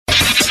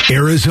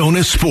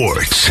Arizona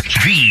Sports,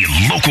 the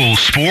local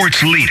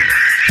sports leader.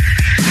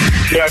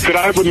 Yeah, could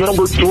I have a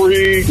number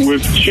 3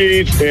 with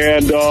cheese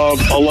and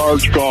a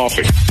large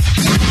coffee?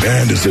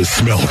 Man, does this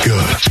smell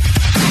good.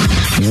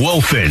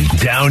 Wolfing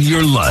down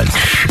your lunch.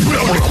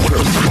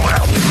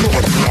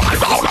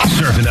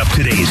 Serving up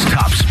today's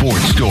top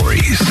sports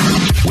stories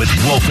with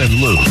Wolf and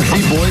Lou.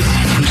 Hey, boys.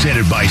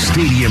 Presented by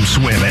Stadium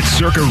Swim at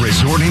Circa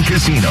Resort and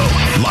Casino,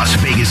 Las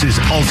Vegas's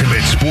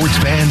ultimate sports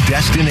fan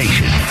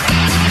destination.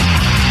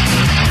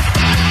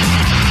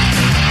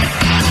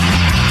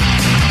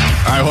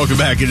 All right, welcome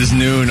back. It is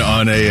noon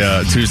on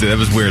a Tuesday. That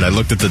was weird. I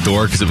looked at the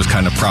door because it was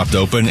kind of propped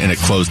open, and it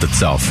closed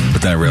itself.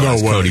 But then I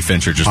realized Cody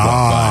Fincher just walked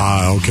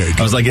by. Okay.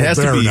 I was like, it has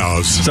to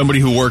be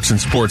somebody who works in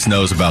sports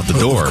knows about the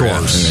door. Of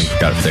course. Yeah,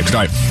 got it fixed. All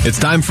right, it's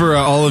time for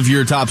all of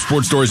your top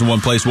sports stories in one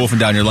place. Wolfing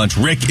down your lunch.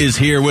 Rick is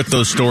here with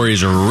those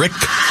stories. Rick.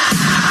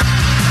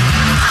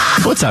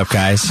 What's up,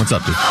 guys? What's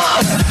up, dude?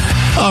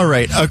 All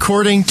right.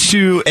 According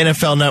to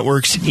NFL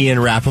Network's Ian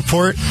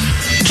Rappaport,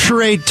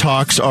 trade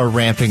talks are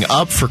ramping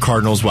up for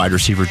Cardinals wide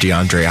receiver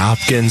DeAndre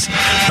Hopkins.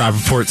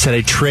 Rappaport said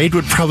a trade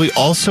would probably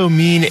also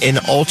mean an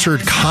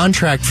altered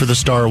contract for the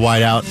star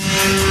wideout.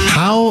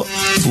 How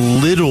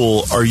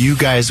little are you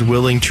guys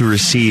willing to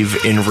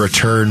receive in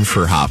return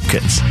for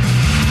Hopkins?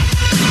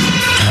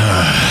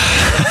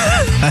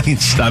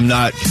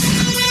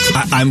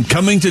 I'm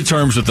coming to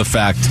terms with the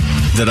fact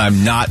that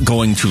I'm not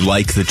going to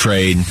like the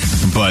trade,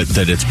 but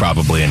that it's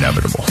probably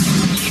inevitable.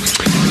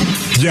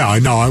 Yeah, I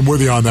know. I'm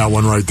with you on that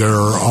one right there.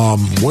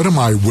 What am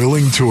I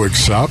willing to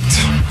accept?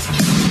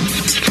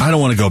 I don't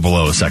want to go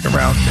below a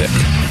second-round pick.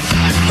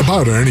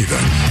 About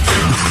anything.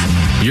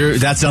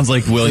 That sounds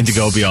like willing to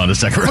go beyond a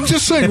second round. I'm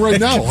just saying right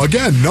now,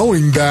 again,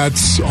 knowing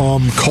that's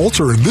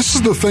culture, and this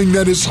is the thing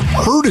that is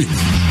hurting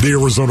the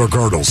Arizona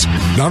Cardinals.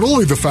 Not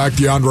only the fact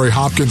DeAndre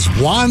Hopkins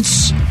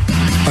wants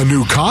a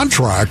new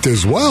contract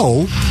as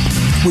well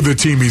with the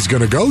team he's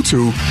going to go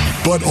to,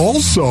 but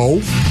also,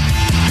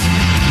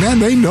 man,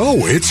 they know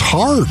it's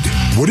hard.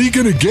 What are you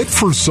going to get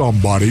for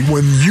somebody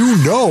when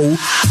you know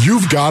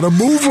you've got to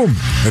move them?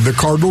 And the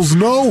Cardinals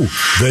know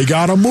they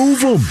got to move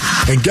them.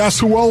 And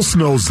guess who else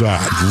knows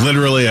that?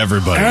 Literally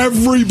everybody.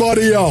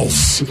 Everybody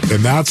else.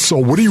 And that's so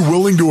what are you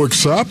willing to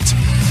accept?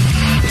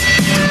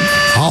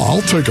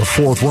 I'll take a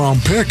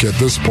 4th-round pick at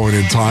this point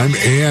in time,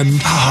 and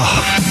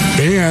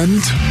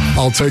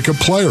I'll take a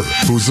player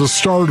who's a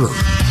starter.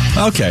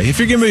 Okay, if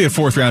you're giving me a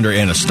 4th-rounder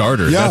and a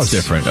starter, yes. That's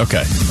different.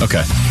 Okay.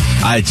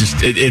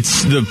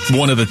 It's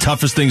one of the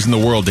toughest things in the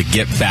world to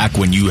get back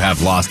when you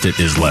have lost it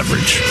is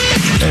leverage,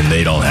 and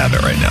they don't have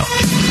it right now.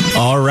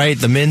 All right,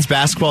 the men's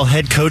basketball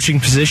head coaching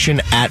position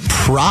at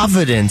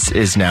Providence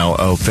is now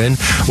open,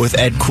 with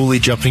Ed Cooley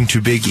jumping to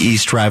Big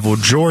East rival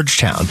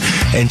Georgetown.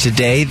 And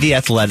today, The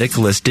Athletic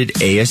listed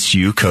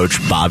ASU coach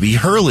Bobby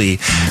Hurley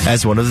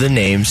as one of the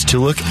names to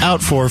look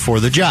out for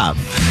the job.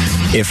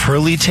 If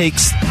Hurley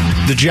takes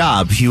the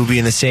job, he will be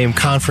in the same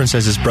conference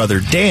as his brother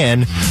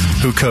Dan,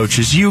 who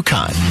coaches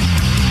UConn.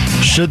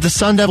 Should the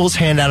Sun Devils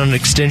hand out an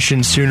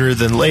extension sooner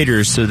than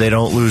later so they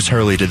don't lose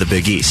Hurley to the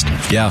Big East?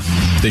 Yeah,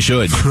 they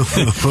should.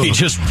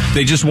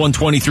 They just won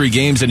 23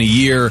 games in a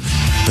year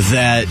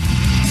that,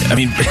 I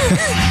mean,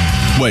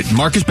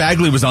 Marcus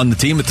Bagley was on the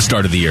team at the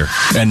start of the year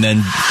and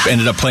then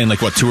ended up playing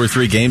 2 or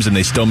 3 games and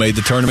they still made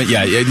the tournament.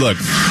 Yeah, look,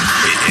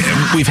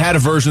 we've had a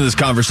version of this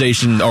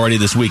conversation already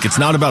this week. It's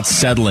not about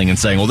settling and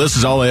saying, well, this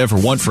is all I ever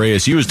want for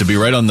ASU is to be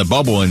right on the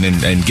bubble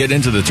and get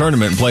into the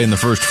tournament and play in the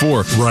first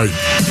 4. Right.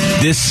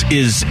 This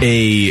is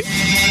a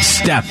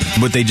step,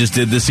 what they just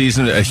did this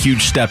season, a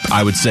huge step,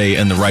 I would say,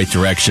 in the right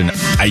direction.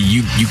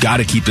 You got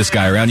to keep this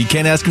guy around. You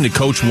can't ask him to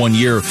coach 1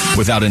 year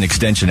without an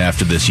extension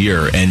after this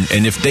year. And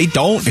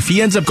if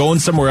he ends up going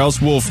somewhere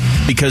else, Wolf,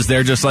 because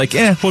they're just like,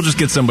 we'll just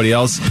get somebody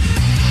else.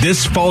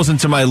 This falls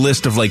into my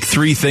list of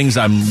 3 things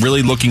I'm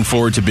really looking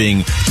forward to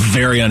being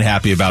very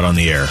unhappy about on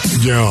the air.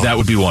 Yeah. That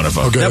would be one of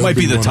them. Okay, that might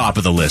be the top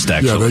of the list,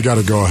 actually. Yeah, they got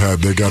to go ahead.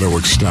 They got to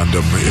extend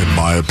him, in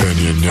my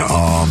opinion.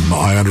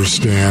 I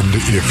understand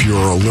if you're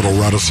a little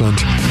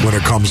reticent when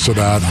it comes to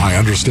that. I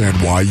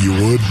understand why you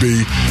would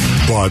be.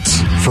 But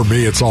for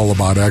me, it's all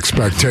about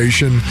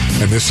expectation.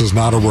 And this is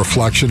not a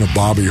reflection of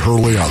Bobby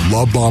Hurley. I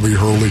love Bobby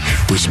Hurley.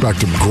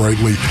 Respect him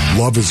greatly.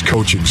 Love his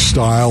coaching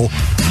style.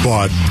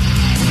 But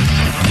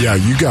yeah,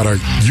 you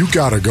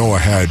gotta go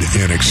ahead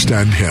and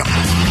extend him.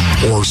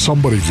 Or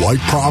somebody like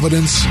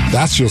Providence,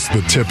 that's just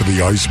the tip of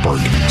the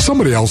iceberg.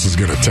 Somebody else is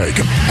going to take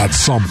him at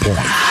some point.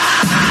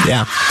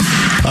 Yeah.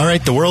 All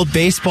right, the World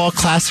Baseball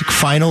Classic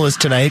final is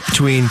tonight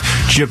between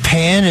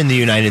Japan and the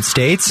United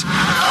States,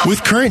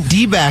 with current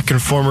D-back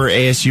and former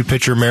ASU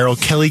pitcher Merrill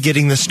Kelly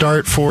getting the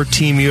start for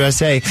Team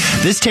USA.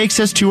 This takes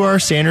us to our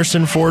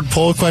Sanderson Ford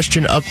poll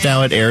question up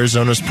now at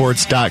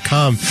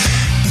ArizonaSports.com.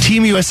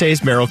 Team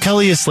USA's Merrill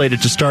Kelly is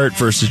slated to start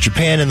versus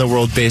Japan in the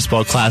World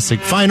Baseball Classic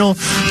final.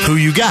 Who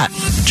you got?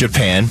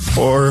 Japan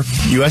or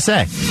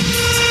USA?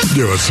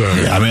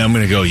 USA. Yeah, I mean, I'm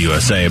going to go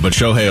USA, but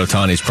Shohei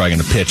Ohtani's probably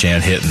going to pitch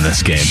and hit in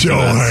this game.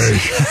 Shohei.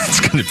 It's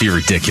going to be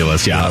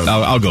ridiculous. Yeah,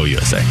 I'll go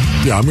USA.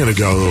 Yeah, I'm going to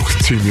go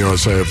Team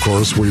USA, of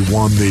course. We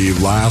won the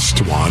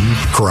last one,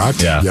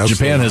 correct? Yeah. Yes,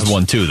 Japan has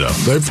won 2, though.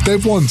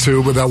 They've won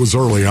 2, but that was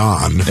early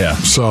on. Yeah.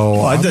 So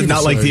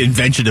not like the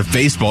invention of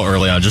baseball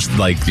early on, just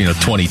like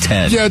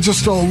 2010. Yeah,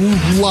 just a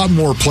lot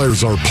more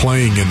players are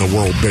playing in the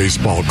World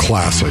Baseball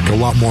Classic. A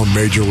lot more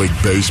Major League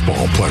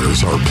Baseball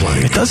players are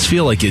playing. It does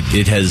feel like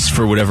it has,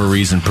 for whatever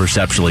reason,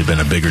 perceptually been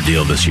a bigger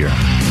deal this year.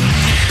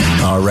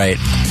 All right.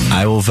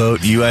 I will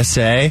vote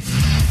USA.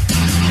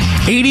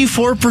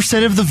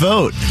 84% of the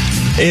vote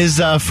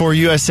is for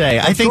USA.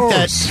 I think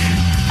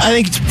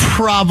it's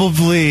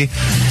probably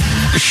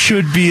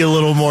should be a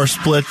little more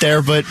split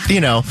there, but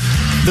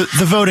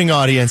the voting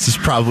audience is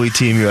probably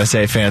Team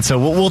USA fans, so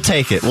we'll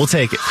take it. We'll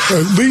take it.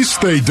 At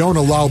least they don't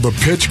allow the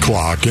pitch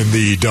clock in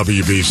the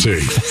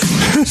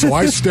WBC, so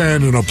I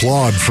stand and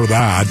applaud for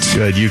that.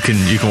 Good, you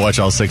can watch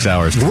all 6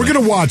 hours. We're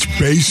going to watch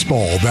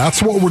baseball.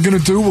 That's what we're going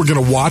to do. We're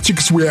going to watch it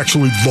because we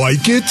actually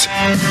like it.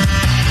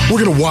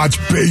 We're going to watch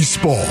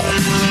baseball.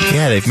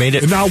 Yeah, they've made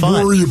it and not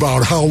fun. worry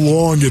about how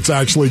long it's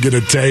actually going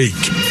to take.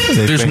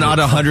 There's not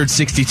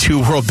 162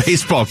 World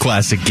Baseball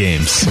Classic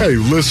games. Hey,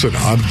 listen,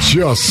 I'm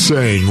just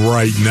saying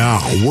right now,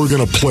 we're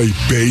going to play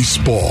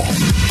baseball.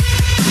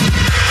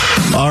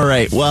 All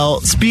right.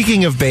 Well,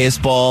 speaking of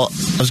baseball,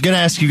 I was going to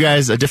ask you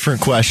guys a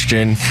different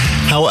question.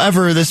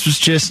 However, this was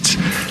just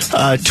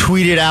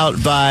tweeted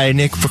out by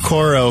Nick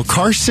Picoro.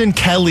 Carson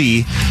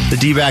Kelly, the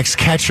D-backs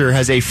catcher,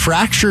 has a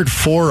fractured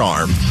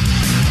forearm.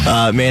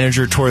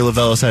 Manager Torey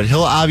Lovello said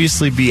he'll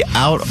obviously be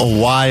out a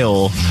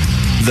while,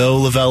 though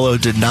Lovello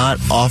did not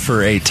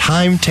offer a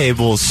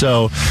timetable.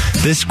 So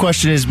this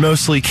question is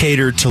mostly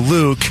catered to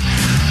Luke.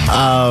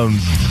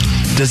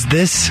 Does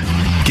this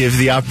give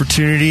the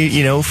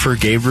opportunity, for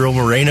Gabriel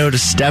Moreno to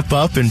step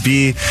up and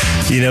be,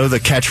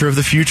 the catcher of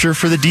the future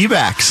for the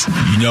D-backs?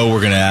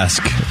 We're going to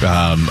ask.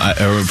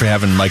 We're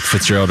having Mike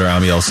Fitzgerald or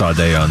Amiel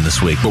Sade on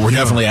this week, but we're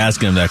definitely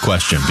asking him that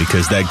question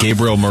because that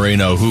Gabriel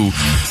Moreno, who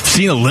I've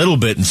seen a little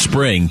bit in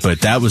spring,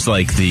 but that was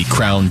like the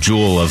crown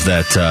jewel of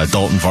that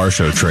Dalton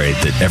Varsho trade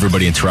that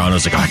everybody in Toronto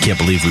was like, I can't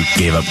believe we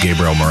gave up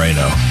Gabriel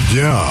Moreno.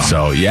 Yeah.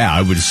 So,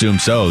 I would assume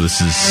so. This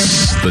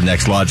is the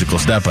next logical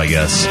step, I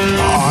guess.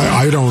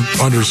 I don't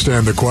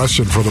understand the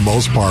question for the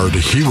most part.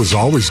 He was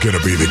always going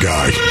to be the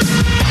guy.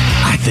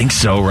 I think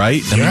so,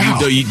 right?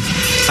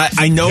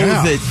 I know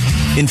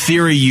that in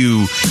theory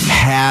you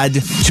had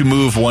to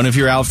move one of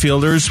your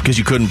outfielders because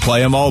you couldn't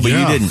play them all, but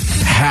you didn't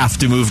have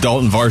to move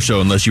Dalton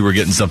Varsho unless you were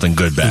getting something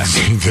good back.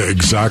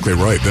 Exactly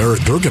right. They're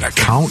going to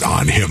count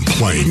on him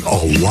playing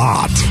a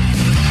lot.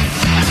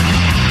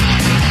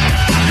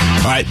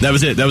 All right, that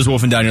was it. That was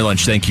Wolfing Down Your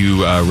Lunch. Thank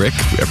you, Rick.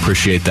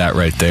 Appreciate that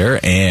right there.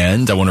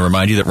 And I want to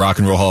remind you that Rock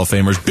and Roll Hall of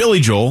Famers Billy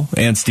Joel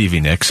and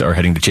Stevie Nicks are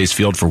heading to Chase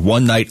Field for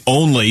one night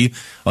only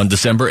on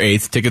December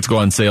 8th. Tickets go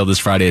on sale this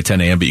Friday at 10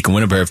 a.m., but you can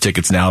win a pair of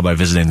tickets now by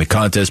visiting the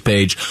contest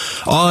page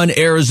on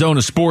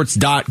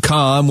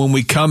ArizonaSports.com. When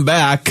we come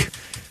back,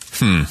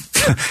 I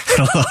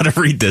don't know how to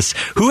read this.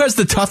 Who has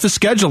the toughest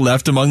schedule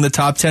left among the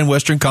top 10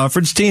 Western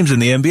Conference teams in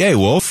the NBA,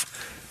 Wolf?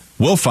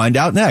 We'll find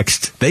out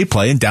next. They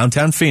play in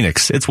downtown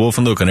Phoenix. It's Wolf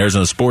and Luke on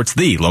Arizona Sports,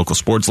 the local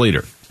sports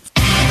leader.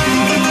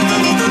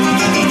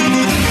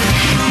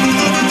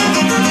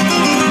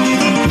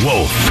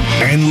 Wolf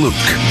and Luke,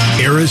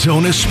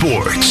 Arizona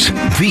Sports,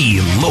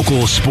 the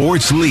local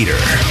sports leader.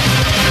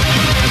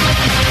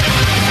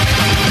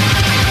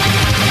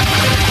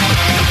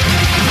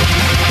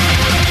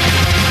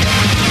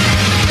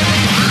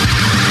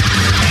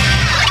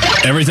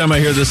 Every time I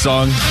hear this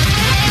song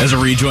as a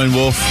rejoin,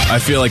 Wolf, I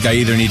feel like I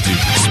either need to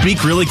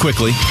speak really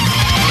quickly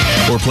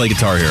or play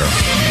Guitar Hero.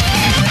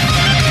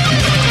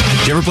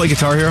 Did you ever play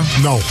Guitar Hero?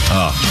 No.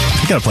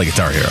 You gotta play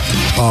Guitar Hero.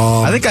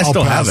 I think I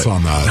still have it.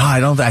 On that. No, I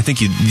don't. I think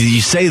you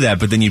say that,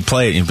 but then you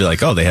play it and you'd be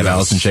like, oh, they have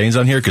Alice in Chains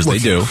on here? Because they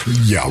do.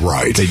 Yeah,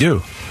 right. They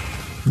do.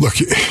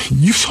 Look,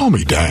 you saw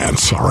me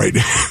dance, all right?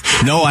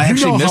 No, I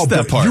actually missed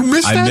that part. You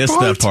missed that part? I missed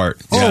that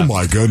part. Yeah. Oh,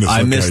 my goodness.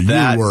 I missed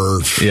that.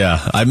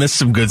 Yeah, I missed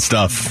some good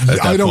stuff at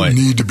that I don't point.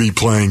 need to be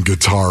playing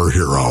Guitar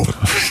Hero.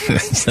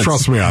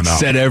 Trust me on that.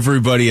 Said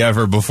everybody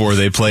ever before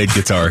they played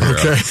Guitar Hero.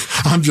 Okay,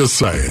 I'm just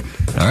saying.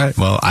 All right,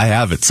 well, I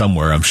have it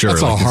somewhere, I'm sure.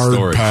 That's a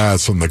hard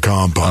pass in the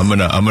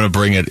compound. I'm gonna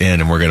bring it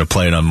in, and we're gonna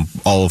play it on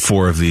all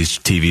 4 of these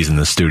TVs in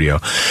the studio.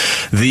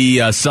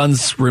 The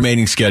Suns'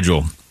 remaining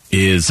schedule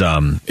is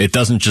it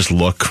doesn't just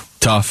look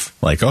tough,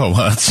 like, oh,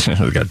 well,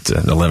 we got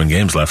 11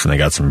 games left and they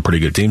got some pretty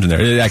good teams in there.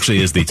 It actually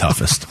is the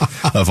toughest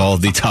of all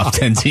the top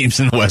 10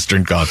 teams in the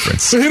Western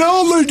Conference. It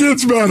only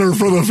gets better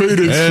for the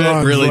Phoenix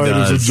Suns, really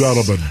ladies and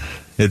gentlemen.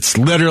 It's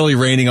literally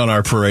raining on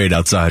our parade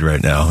outside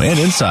right now and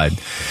inside.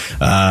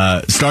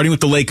 Starting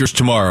with the Lakers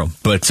tomorrow,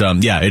 but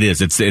it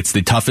is. It's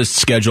the toughest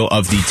schedule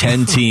of the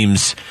 10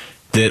 teams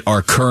that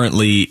are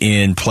currently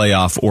in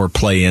playoff or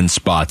play-in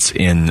spots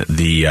in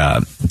the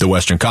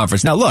Western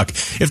Conference. Now, look,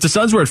 if the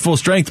Suns were at full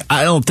strength,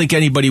 I don't think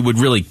anybody would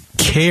really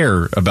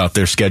care about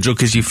their schedule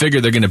because you figure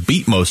they're going to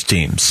beat most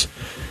teams.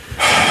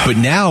 But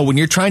now, when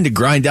you're trying to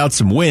grind out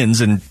some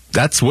wins, and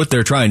that's what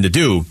they're trying to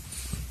do,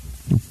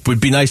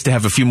 would be nice to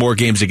have a few more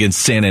games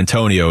against San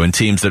Antonio and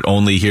teams that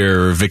only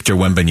hear Victor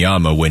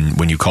Wembanyama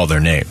when you call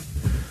their name.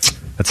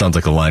 That sounds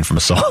like a line from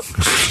a song.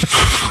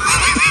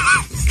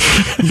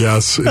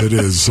 Yes, it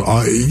is.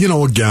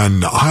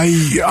 Again,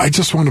 I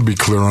just want to be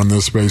clear on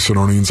this,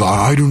 Masononians.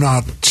 I do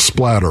not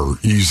splatter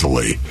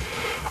easily.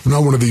 I'm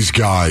not one of these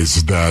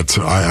guys that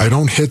I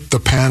don't hit the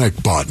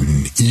panic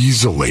button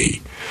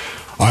easily.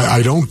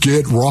 I don't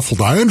get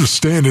ruffled. I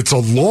understand it's a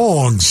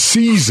long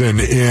season,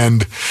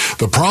 and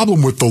the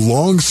problem with the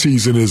long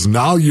season is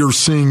now you're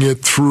seeing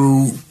it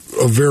through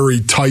a very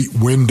tight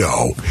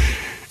window.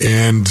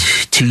 And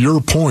to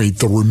your point,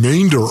 the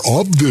remainder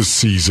of this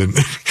season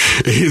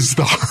is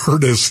the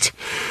hardest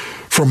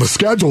from a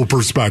schedule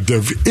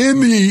perspective in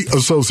the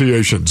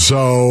association.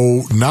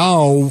 So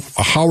now,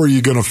 how are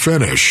you going to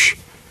finish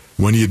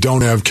when you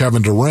don't have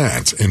Kevin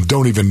Durant and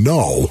don't even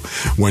know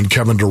when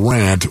Kevin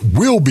Durant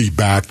will be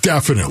back?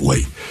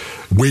 Definitely.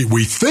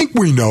 We think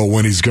we know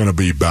when he's going to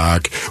be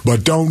back,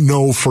 but don't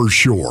know for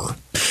sure.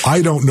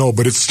 I don't know,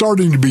 but it's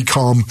starting to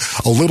become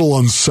a little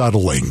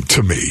unsettling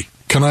to me.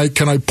 Can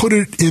I put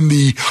it in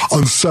the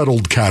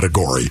unsettled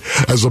category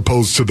as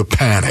opposed to the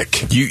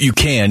panic? You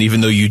can,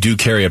 even though you do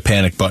carry a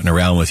panic button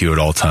around with you at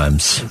all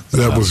times.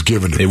 That was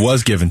given to me. It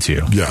was given to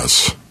you.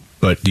 Yes.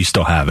 But you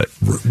still have it.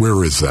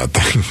 Where is that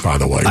thing, by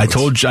the way? I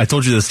told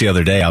you this the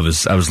other day. I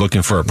was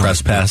looking for a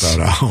press pass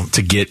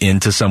to get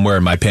into somewhere,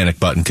 and my panic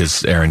button,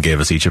 because Aaron gave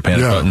us each a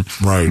panic button.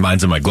 Right.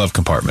 Mine's in my glove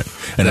compartment,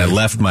 and I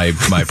left my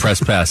press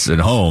pass at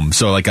home.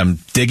 So I'm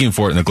digging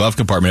for it in the glove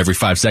compartment every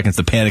 5 seconds.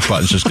 The panic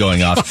button's just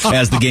going off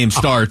as the game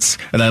starts,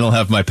 and I don't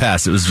have my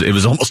pass. It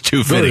was almost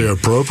too fitting. Very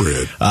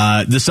appropriate.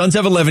 The Suns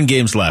have 11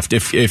 games left.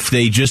 If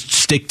they just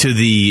stick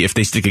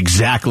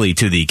exactly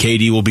to the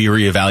KD will be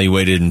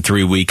reevaluated in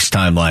 3 weeks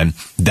timeline,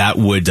 that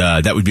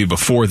would be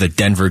before the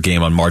Denver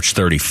game on March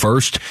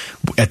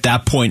 31st. At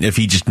that point, if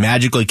he just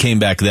magically came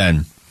back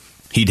then,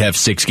 he'd have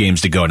 6 games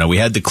to go. Now, we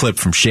had the clip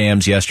from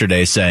Shams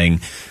yesterday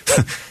saying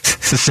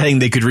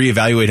they could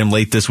reevaluate him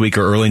late this week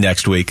or early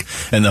next week,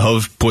 and the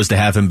hope was to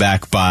have him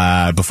back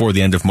before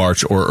the end of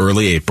March or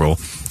early April,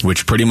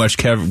 which pretty much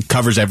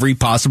covers every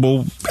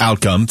possible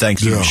outcome.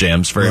 Thanks to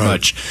Shams very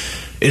much.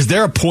 Is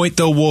there a point,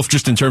 though, Wolf,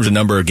 just in terms of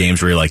number of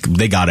games, where you're like,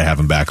 they got to have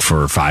him back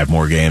for 5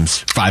 more games,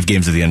 5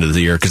 games at the end of the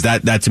year? Because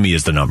that to me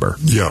is the number.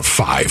 Yeah,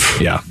 5.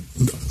 Yeah.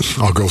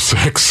 I'll go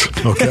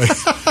 6, okay?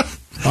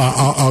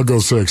 I'll go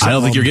 6. I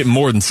don't think you're getting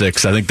more than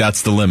 6. I think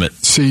that's the limit.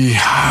 See,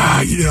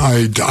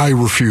 I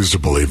refuse to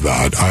believe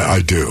that.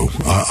 I do.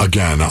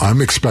 Again,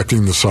 I'm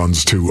expecting the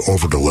Suns to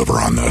over-deliver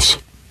on this.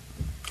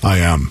 I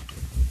am.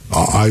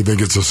 I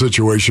think it's a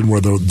situation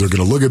where they're going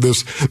to look at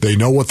this. They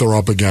know what they're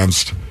up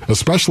against,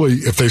 especially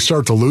if they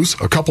start to lose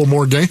a couple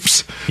more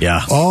games.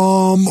 Yeah.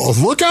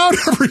 Look out,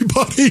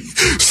 everybody.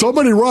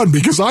 Somebody run,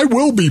 because I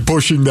will be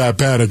pushing that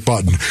panic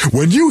button.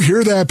 When you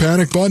hear that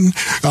panic button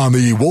on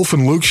the Wolf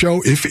and Luke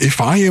show,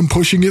 if I am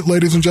pushing it,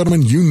 ladies and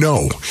gentlemen, you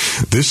know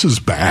this is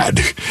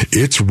bad.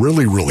 It's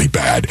really, really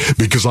bad,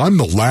 because I'm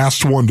the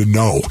last one to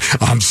know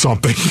on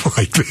something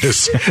like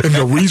this. And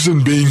the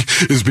reason being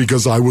is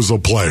because I was a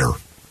player.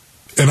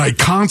 And I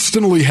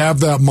constantly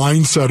have that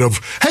mindset of,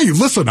 hey,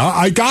 listen,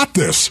 I got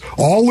this.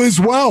 All is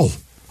well.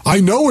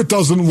 I know it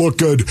doesn't look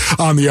good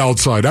on the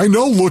outside. I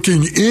know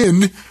looking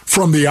in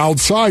from the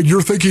outside,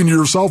 you're thinking to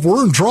yourself,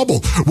 we're in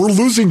trouble. We're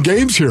losing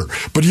games here.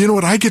 But you know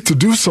what? I get to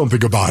do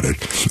something about it.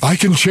 I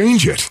can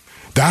change it.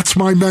 That's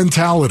my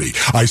mentality.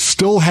 I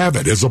still have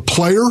it. As a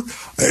player,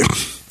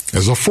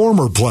 as a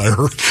former player,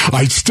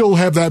 I still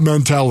have that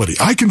mentality.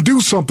 I can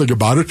do something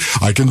about it.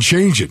 I can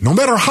change it, no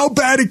matter how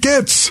bad it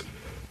gets.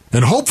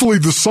 And hopefully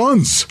the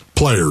Suns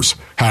players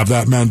have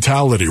that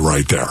mentality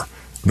right there.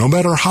 No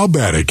matter how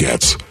bad it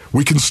gets,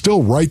 we can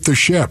still right the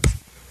ship.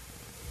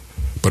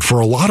 But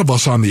for a lot of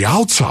us on the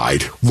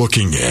outside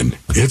looking in,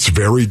 it's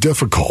very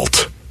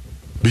difficult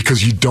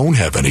because you don't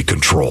have any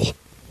control.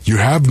 You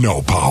have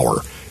no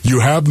power. You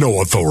have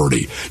no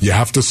authority. You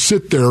have to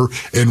sit there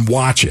and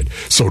watch it.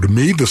 So to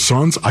me, the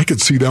Suns, I could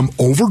see them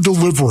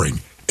over-delivering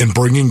and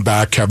bringing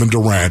back Kevin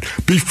Durant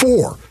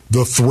before the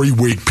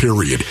 3-week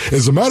period.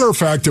 As a matter of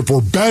fact, if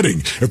we're betting,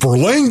 if we're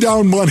laying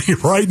down money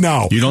right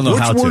now, you don't know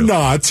which how we're to.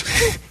 Not,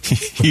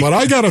 but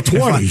I got a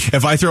 20.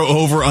 If I throw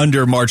over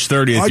under March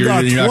 30th, you're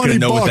not going to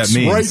know what that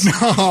means.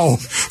 Right now,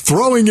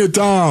 throwing it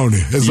down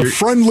as a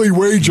friendly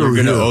wager. You're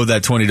going to owe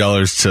that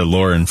 $20 to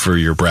Lauren for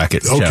your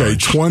bracket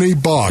challenge.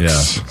 $20. Yeah.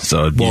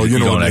 So well, you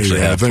don't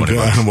actually have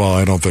 $20. Well,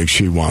 I don't think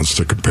she wants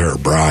to compare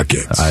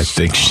brackets. I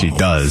think she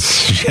does.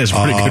 She has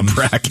pretty good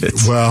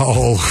brackets.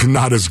 Well,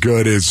 not as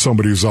good as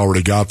somebody who's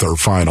already got their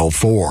Final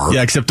Four.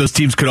 Yeah, except those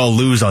teams could all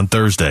lose on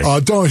Thursday.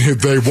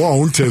 They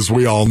won't, as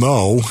we all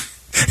know.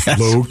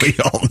 Luke. We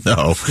all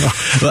know.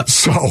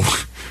 So,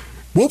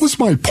 what was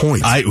my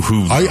point? I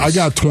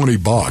got $20.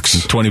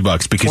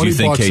 $20 because you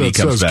think KD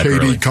comes back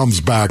early. KD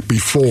comes back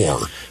before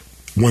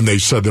when they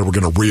said they were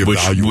going to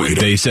reevaluate it.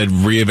 They said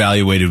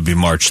reevaluate would be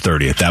March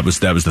 30th.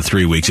 That was the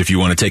 3 weeks. If you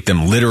want to take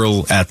them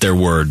literal at their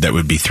word, that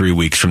would be 3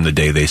 weeks from the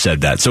day they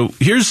said that. So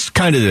here's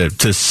kind of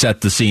to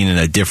set the scene in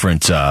a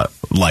different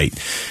light.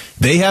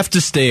 They have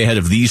to stay ahead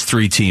of these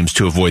 3 teams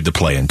to avoid the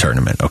play-in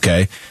tournament,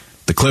 okay?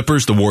 The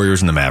Clippers, the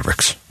Warriors, and the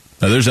Mavericks.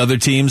 Now, there's other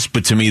teams,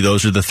 but to me,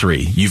 those are the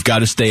 3. You've got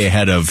to stay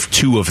ahead of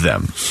 2 of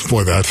them.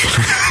 Boy, that...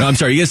 No, I'm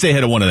sorry. You got to stay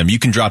ahead of one of them. You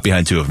can drop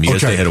behind 2 of them. You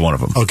got to stay ahead of one of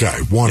them. Okay,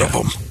 one of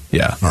them.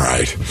 Yeah. All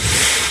right.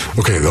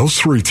 Okay, those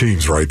 3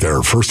 teams right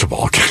there. First of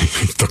all,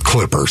 the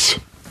Clippers.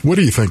 What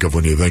do you think of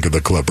when you think of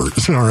the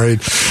Clippers? All right.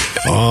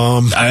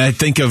 I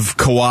think of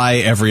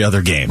Kawhi every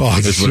other game,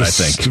 is what I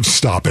think.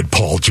 Stop it,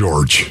 Paul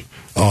George.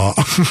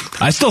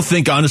 I still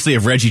think, honestly,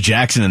 of Reggie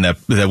Jackson in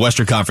the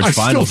Western Conference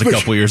Finals a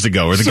couple years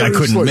ago, where the guy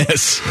couldn't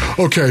miss.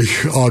 Okay,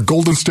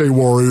 Golden State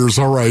Warriors,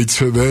 all right,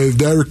 so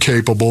they're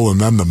capable,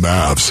 and then the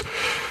Mavs.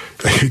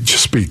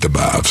 Just beat the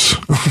Mavs.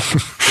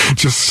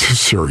 Just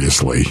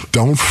seriously,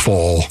 don't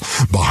fall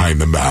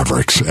behind the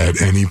Mavericks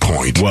at any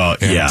point in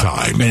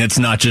time. And it's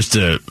not just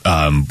a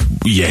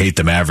you hate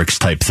the Mavericks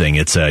type thing.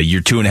 It's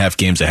you're 2.5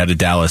 games ahead of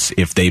Dallas.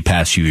 If they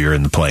pass you, you're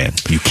in the play-in.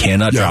 You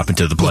cannot drop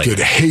into the play-in. Look,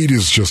 hate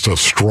is just a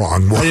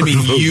strong word. I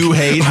didn't mean you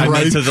hate. I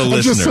meant to the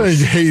listeners. I'm just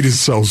saying hate is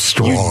so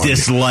strong. You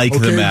dislike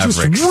the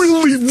Mavericks. Just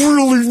really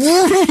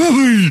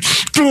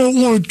don't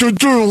like the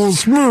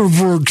Dallas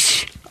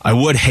Mavericks. I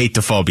would hate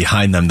to fall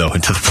behind them, though,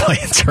 into the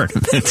play-in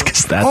tournament,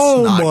 because that's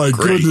not my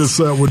great. Goodness,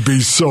 that would be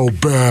so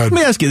bad. Let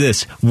me ask you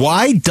this.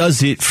 Why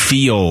does it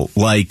feel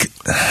like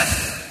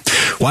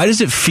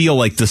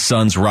the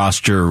Suns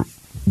roster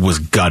was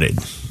gutted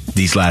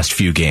these last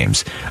few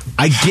games?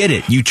 I get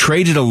it. You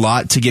traded a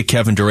lot to get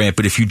Kevin Durant,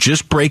 but if you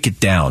just break it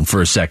down for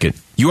a second,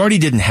 you already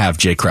didn't have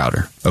Jay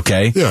Crowder,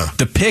 okay? Yeah.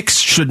 The picks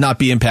should not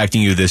be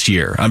impacting you this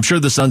year. I'm sure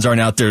the Suns aren't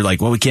out there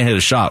like, well, we can't hit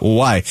a shot. Well,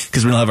 why?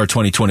 Because we don't have our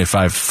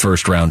 2025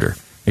 first rounder.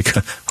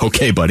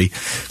 Okay, buddy.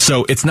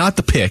 So it's not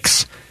the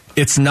picks.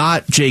 It's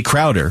not Jay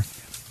Crowder.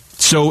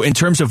 So in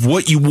terms of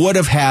what you would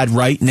have had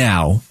right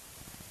now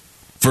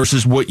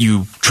versus what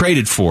you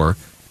traded for,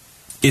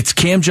 it's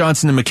Cam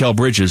Johnson and Mikal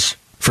Bridges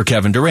for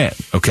Kevin Durant,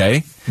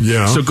 okay?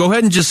 Yeah. So go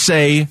ahead and just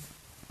say,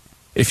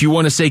 if you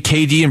want to say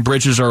KD and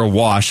Bridges are a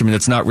wash, I mean,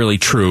 that's not really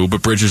true,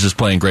 but Bridges is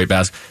playing great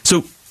basketball.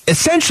 So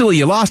essentially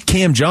you lost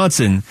Cam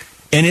Johnson,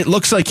 and it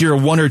looks like you're a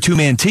 1 or 2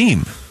 man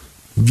team.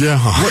 Yeah.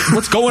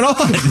 What's going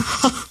on?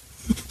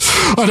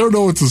 I don't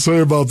know what to say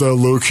about that,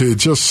 Luke. It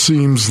just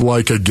seems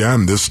like,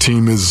 again, this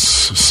team is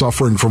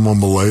suffering from a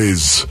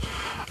malaise,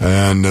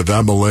 and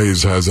that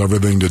malaise has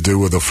everything to do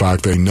with the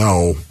fact they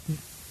know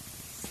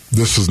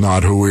this is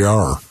not who we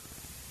are.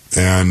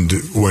 And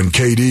when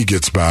KD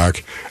gets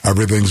back,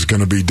 everything's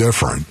going to be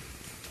different.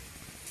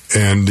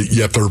 And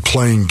yet they're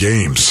playing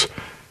games.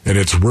 And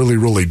it's really,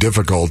 really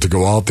difficult to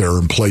go out there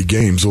and play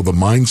games with a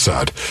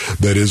mindset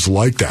that is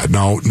like that.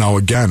 Now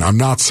again, I'm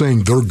not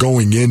saying they're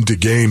going into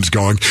games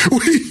going,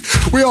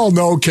 we all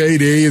know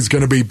KD is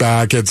going to be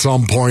back at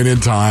some point in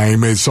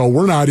time, and so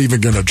we're not even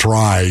going to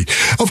try.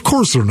 Of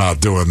course they're not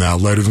doing that,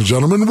 ladies and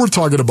gentlemen. We're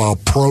talking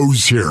about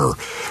pros here.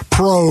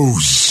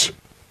 Pros.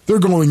 They're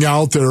going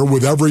out there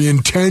with every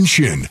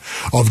intention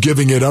of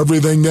giving it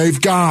everything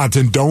they've got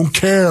and don't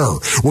care.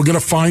 We're going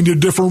to find a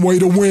different way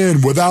to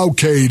win without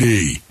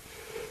KD.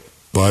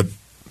 But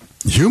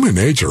human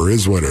nature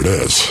is what it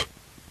is.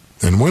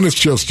 And when it's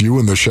just you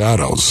in the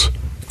shadows,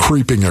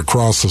 creeping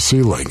across the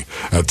ceiling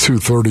at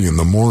 2:30 in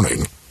the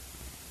morning,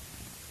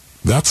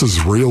 that's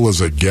as real as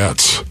it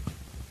gets.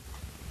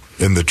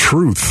 And the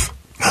truth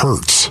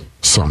hurts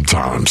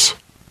sometimes.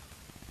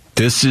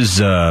 This is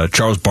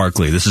Charles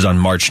Barkley. This is on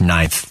March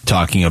 9th,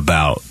 talking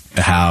about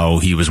how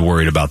he was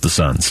worried about the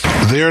Suns.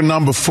 They're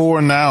number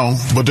 4 now,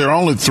 but they're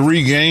only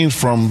 3 games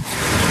from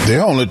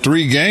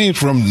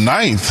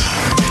ninth.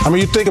 I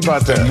mean, you think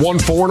about that. Won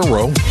 4 in a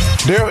row.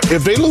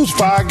 If they lose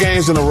 5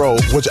 games in a row,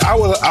 which I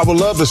would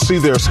love to see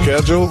their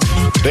schedule,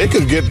 they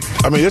could get.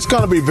 I mean, it's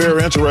going to be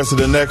very interesting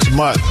the next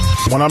month.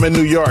 When I'm in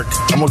New York,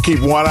 I'm going to keep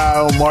one eye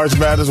on March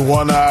Madness,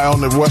 one eye on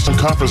the Western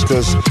Conference,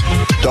 because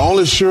the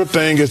only sure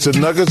thing is the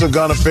Nuggets are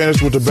going to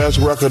finish with the best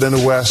record in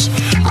the West.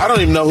 I don't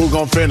even know who's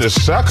going to finish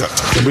second.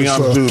 To be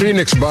honest with you.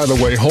 Phoenix, by the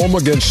way, home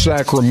against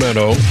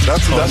Sacramento on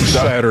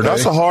Saturday.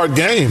 That's a hard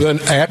game. Then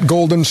at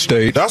Golden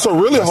State. That's a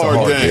really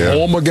hard game.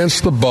 Home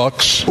against the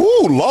Bucks.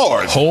 Ooh,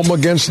 Lord. Home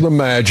against the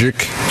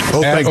Magic.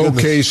 At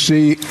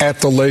OKC, at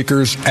the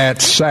Lakers, at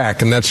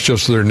SAC. And that's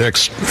just their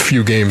next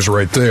few games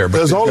right there. But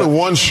there's only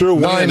one sure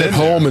win. 9 at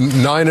home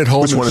and 9 at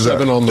home. Which one is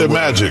 7 that? on the road.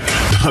 Magic.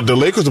 The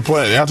Lakers are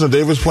playing. Anthony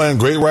Davis playing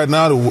great right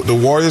now. The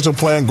Warriors are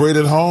playing great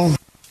at home.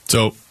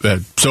 So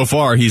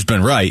far, he's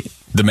been right.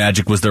 The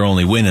Magic was their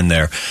only win in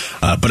there.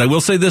 But I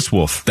will say this,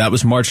 Wolf. That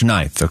was March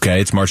 9th,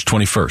 okay? It's March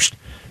 21st.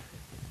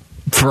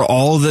 For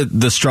all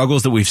the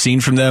struggles that we've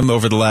seen from them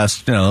over the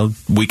last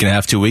week and a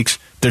half, 2 weeks,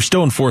 they're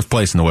still in 4th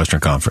place in the Western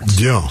Conference.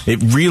 Yeah.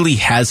 It really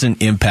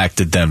hasn't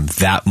impacted them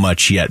that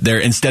much yet. They're,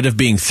 instead of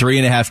being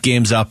 3.5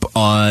 games up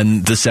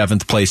on the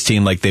 7th place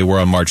team like they were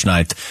on March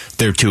 9th,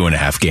 they're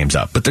 2.5 games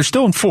up. But they're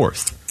still in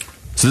 4th.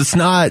 So it's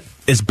not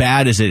as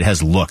bad as it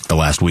has looked the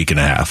last week and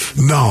a half.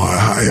 No,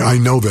 I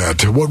know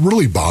that. What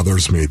really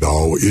bothers me,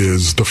 though,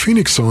 is the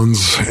Phoenix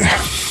Suns,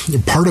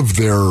 part of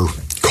their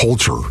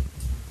culture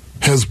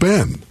has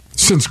been,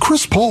 since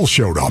Chris Paul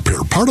showed up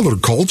here, part of their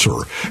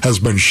culture has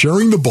been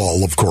sharing the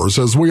ball, of course,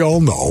 as we all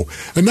know,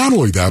 and not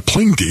only that,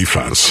 playing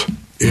defense.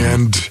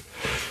 And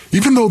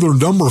even though they're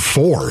number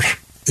 4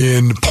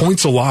 in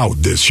points allowed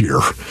this year,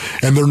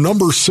 and they're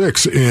number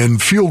 6 in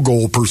field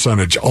goal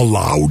percentage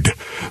allowed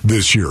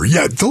this year,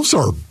 yet those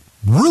are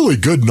really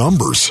good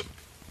numbers.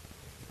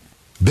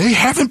 They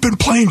haven't been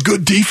playing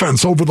good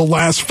defense over the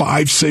last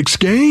 5-6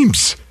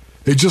 games.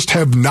 They just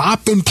have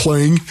not been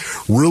playing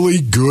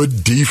really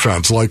good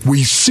defense like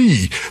we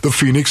see the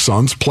Phoenix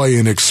Suns play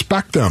and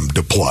expect them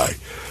to play.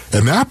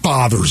 And that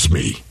bothers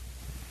me.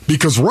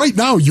 Because right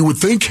now you would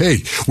think, hey,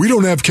 we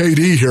don't have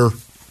KD here.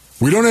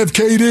 We don't have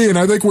KD, and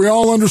I think we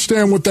all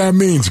understand what that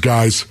means,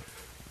 guys.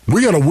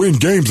 We got to win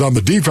games on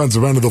the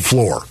defensive end of the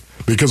floor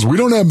because we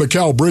don't have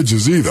Mikal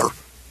Bridges either.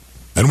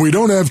 And we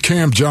don't have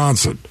Cam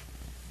Johnson.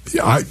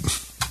 Yeah,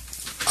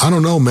 I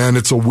don't know, man.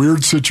 It's a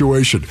weird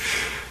situation.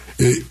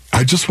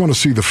 I just want to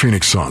see the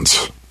Phoenix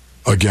Suns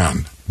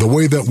again, the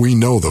way that we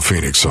know the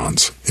Phoenix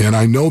Suns. And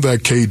I know that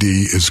KD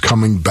is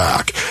coming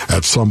back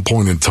at some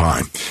point in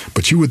time.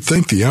 But you would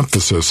think the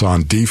emphasis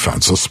on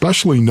defense,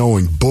 especially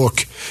knowing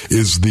Book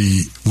is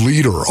the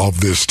leader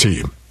of this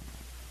team.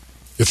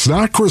 It's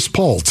not Chris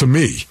Paul to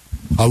me.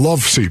 I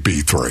love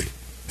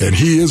CP3, and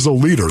he is a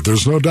leader,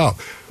 there's no doubt.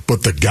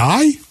 But the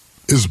guy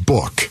is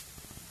Book.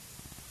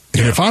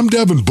 And if I'm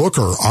Devin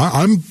Booker,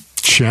 I'm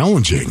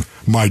challenging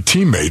my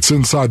teammates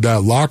inside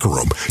that locker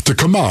room to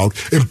come out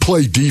and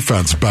play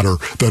defense better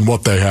than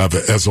what they have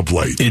as of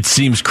late. It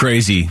seems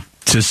crazy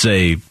to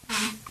say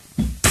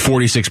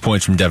 46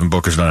 points from Devin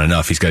Booker's not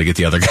enough. He's got to get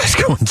the other guys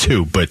going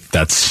too, but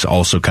that's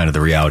also kind of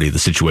the reality of the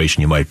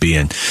situation you might be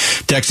in.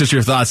 Text us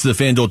your thoughts to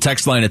the FanDuel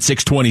text line at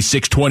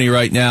 620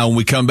 right now. When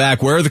we come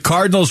back, where are the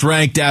Cardinals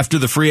ranked after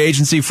the free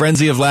agency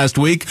frenzy of last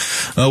week?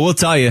 We'll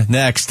tell you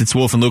next. It's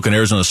Wolf and Luke on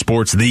Arizona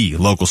Sports, the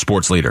local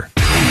sports leader.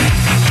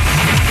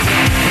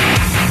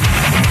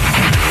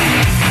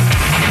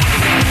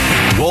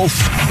 Wolf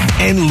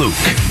and Luke,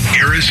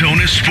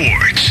 Arizona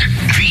Sports,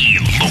 the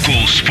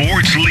local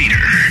sports leader.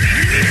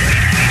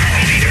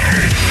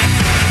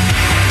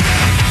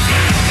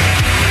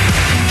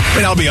 I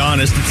mean, I'll be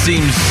honest, it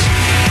seems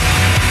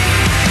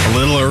a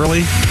little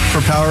early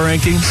for power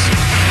rankings.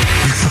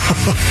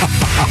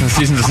 The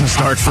season doesn't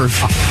start for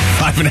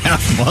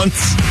 5.5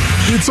 months.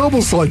 It's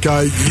almost like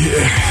I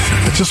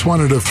just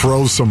wanted to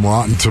throw some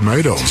Rotten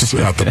Tomatoes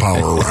at the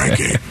power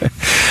ranking.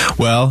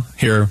 Well,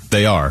 here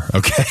they are,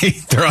 okay?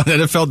 They're on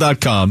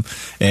NFL.com,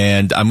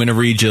 and I'm going to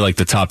read you like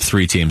the top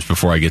 3 teams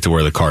before I get to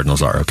where the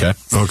Cardinals are, okay?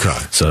 Okay.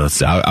 So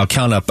I'll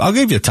count up. I'll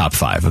give you a top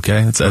 5,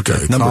 okay? It's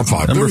okay, number,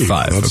 top 5. Number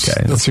 5,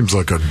 okay. That seems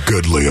like a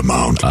goodly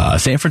amount.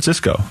 San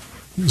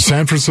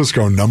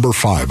Francisco, number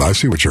 5. I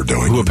see what you're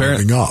doing.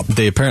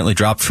 They apparently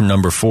dropped from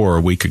number 4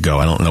 a week ago.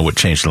 I don't know what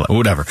changed.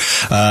 Whatever.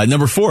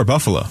 Number 4,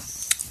 Buffalo.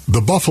 The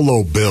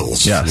Buffalo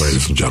Bills, yes,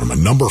 ladies and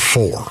gentlemen. Number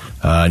 4.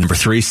 Number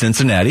 3,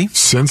 Cincinnati.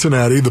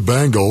 The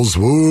Bengals.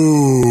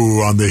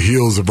 Woo, on the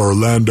heels of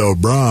Orlando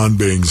Brown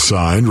being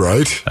signed,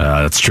 right?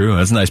 That's true.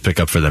 That's a nice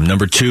pickup for them.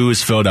 Number 2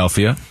 is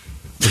Philadelphia.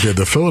 Okay,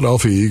 the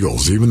Philadelphia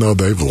Eagles, even though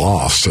they've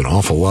lost an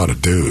awful lot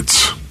of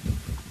dudes,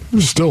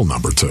 they're still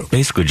number 2.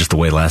 Basically just the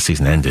way last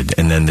season ended.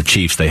 And then the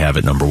Chiefs, they have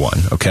it number 1,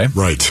 okay?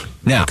 Right.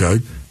 Now, okay.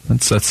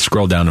 Let's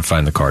scroll down and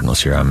find the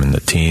Cardinals here. I'm in the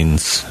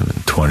teens, I'm in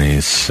the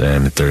 20s,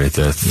 I'm at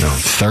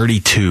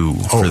 32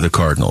 for the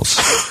Cardinals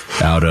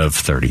out of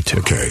 32.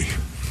 Okay.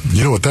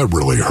 You know what? That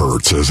really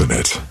hurts, isn't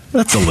it?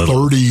 That's a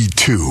little...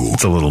 32.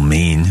 It's a little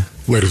mean.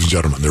 Ladies and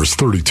gentlemen, there's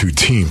 32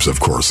 teams, of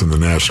course, in the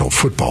National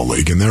Football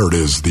League, and there it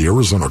is, the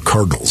Arizona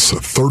Cardinals,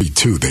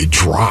 32. They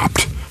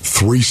dropped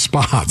 3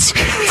 spots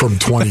from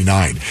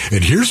 29.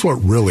 And here's what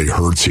really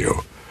hurts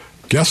you.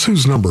 Guess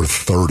who's number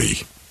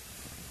 30?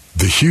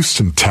 The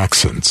Houston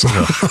Texans.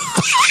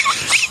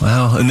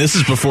 Well, and this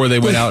is before they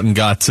went out and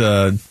got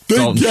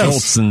Dalton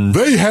Schultz. And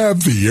they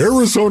have the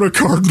Arizona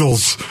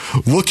Cardinals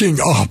looking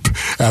up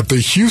at the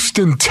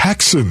Houston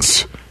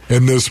Texans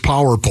in this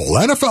power poll.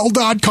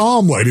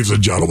 NFL.com, ladies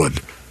and gentlemen.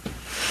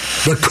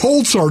 The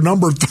Colts are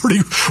number 30.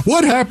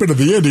 What happened to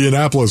the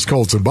Indianapolis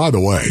Colts? And by the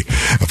way,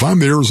 if I'm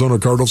the Arizona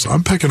Cardinals,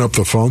 I'm picking up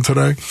the phone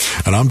today,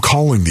 and I'm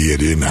calling the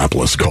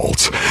Indianapolis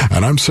Colts.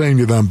 And I'm saying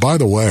to them, by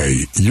the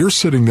way, you're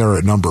sitting there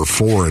at number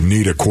 4 and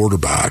need a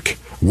quarterback.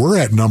 We're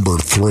at number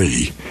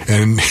 3.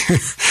 And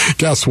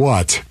guess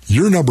what?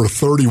 You're number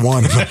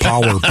 31 in the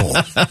power poll.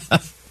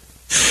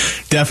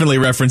 Definitely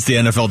reference the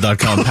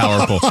NFL.com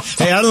power poll.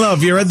 Hey, I don't know.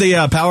 Have you read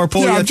the power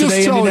poll yet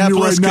today,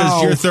 Indianapolis?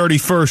 Because you're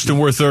 31st and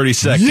we're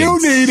 32nd. You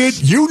need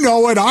it. You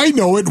know it. I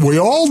know it. We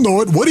all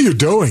know it. What are you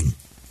doing?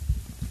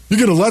 You're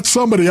going to let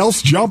somebody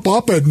else jump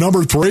up at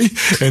number 3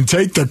 and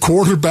take the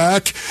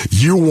quarterback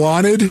you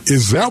wanted?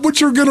 Is that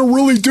what you're going to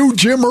really do,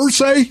 Jim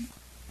Irsay?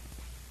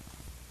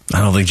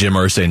 I don't think Jim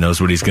Irsay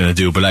knows what he's going to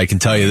do, but I can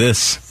tell you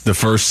this. The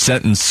first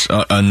sentence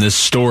on this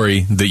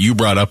story that you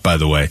brought up, by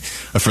the way,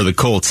 for the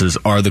Colts is,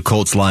 are the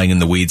Colts lying in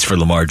the weeds for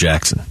Lamar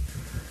Jackson?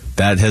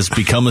 That has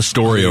become a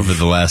story over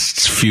the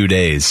last few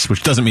days,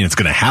 which doesn't mean it's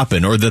going to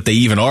happen or that they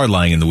even are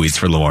lying in the weeds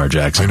for Lamar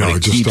Jackson. I know,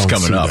 it just keeps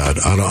coming up.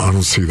 That. I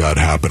don't see that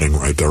happening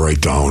right there. I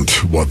don't.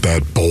 What,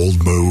 that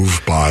bold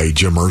move by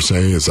Jim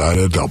Irsay, is that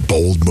it? A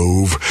bold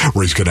move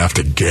where he's going to have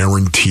to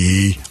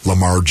guarantee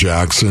Lamar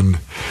Jackson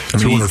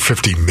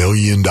 $250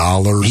 million?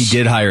 He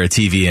did hire a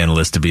TV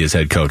analyst to be his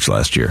head coach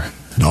last year.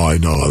 No, I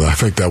know. I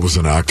think that was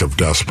an act of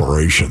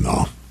desperation,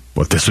 though.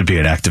 Well, this would be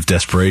an act of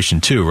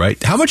desperation, too,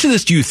 right? How much of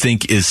this do you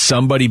think is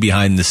somebody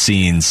behind the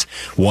scenes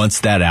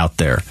wants that out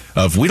there?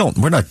 Of,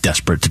 we're not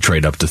desperate to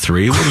trade up to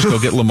 3. We'll just go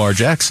get Lamar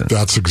Jackson.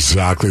 That's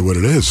exactly what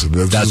it is.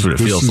 That's what it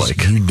feels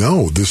like. You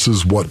know, this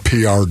is what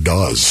PR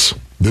does.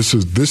 This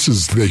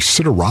is they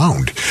sit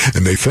around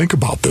and they think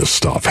about this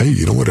stuff. Hey,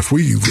 you know what? If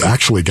we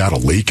actually got a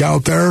leak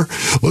out there,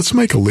 let's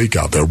make a leak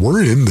out there.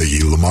 We're in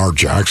the Lamar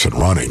Jackson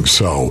running.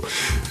 So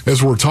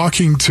as we're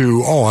talking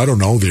to,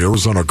 the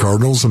Arizona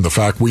Cardinals and the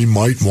fact we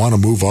might want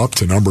to move up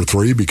to number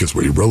 3 because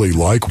we really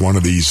like one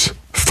of these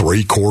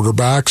 3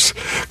 quarterbacks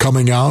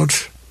coming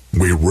out.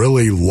 We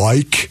really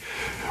like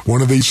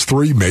one of these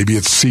 3. Maybe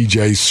it's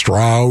C.J.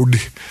 Stroud.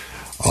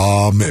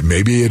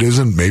 Maybe it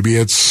isn't. Maybe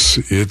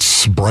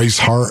it's Bryce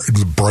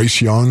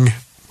Young.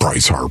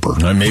 Bryce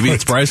Harper. Maybe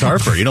it's Bryce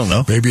Harper. You don't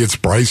know. Maybe it's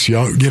Bryce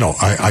Young. You know,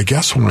 I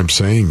guess what I'm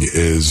saying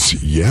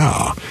is,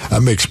 yeah,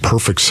 that makes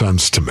perfect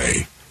sense to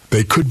me.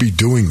 They could be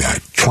doing that,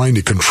 trying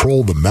to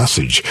control the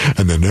message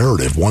and the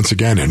narrative once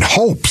again in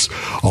hopes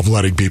of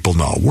letting people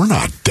know we're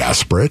not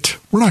desperate.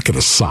 We're not going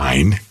to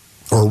sign.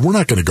 Or we're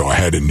not going to go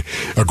ahead and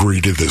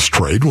agree to this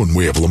trade when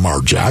we have Lamar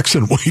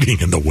Jackson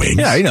waiting in the wings.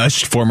 Yeah,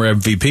 it's just former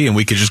MVP, and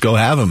we could just go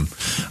have him.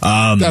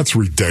 That's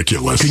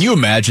ridiculous. Can you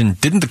imagine?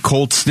 Didn't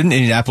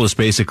Indianapolis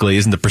basically,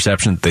 isn't the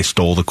perception that they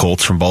stole the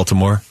Colts from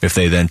Baltimore if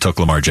they then took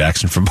Lamar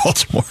Jackson from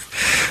Baltimore?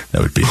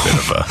 That would be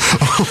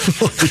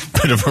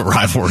a bit of a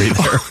rivalry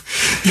there.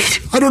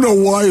 I don't know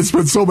why it's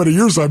been so many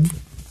years. I've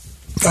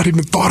not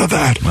even thought of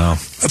that. Well,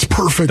 that's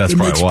perfect. That's it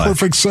makes why.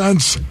 Perfect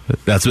sense.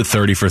 That's what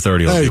 30 for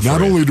 30 will do for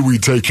not only do we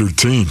take your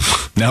team.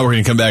 Now we're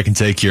going to come back and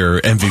take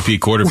your MVP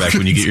quarterback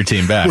when you get your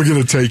team back. We're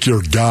going to take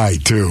your guy,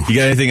 too. You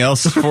got anything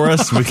else for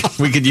us?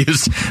 we could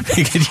use a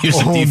defensive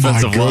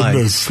line. Oh, my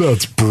goodness.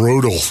 That's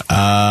brutal.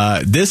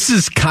 This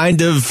is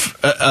kind of,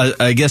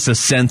 I guess, a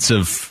sense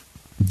of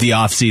the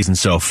offseason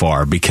so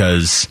far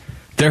because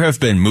there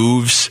have been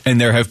moves, and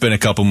there have been a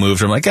couple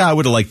moves where I'm like, I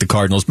would have liked the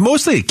Cardinals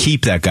mostly to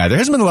keep that guy. There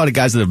hasn't been a lot of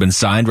guys that have been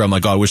signed where I'm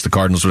like, I wish the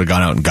Cardinals would have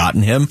gone out and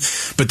gotten him.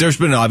 But there's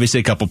been obviously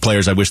a couple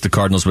players I wish the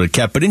Cardinals would have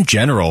kept. But in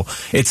general,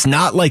 it's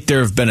not like there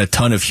have been a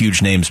ton of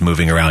huge names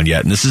moving around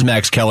yet. And this is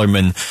Max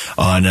Kellerman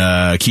on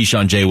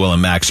Keyshawn, J. Will,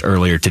 and Max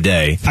earlier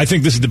today. I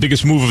think this is the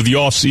biggest move of the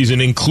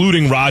offseason,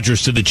 including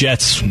Rodgers to the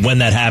Jets when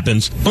that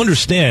happens.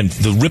 Understand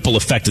the ripple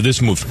effect of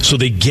this move. So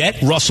they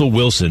get Russell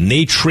Wilson.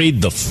 They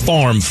trade the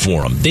farm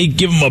for him. They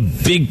give him a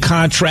big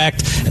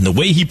contract, and the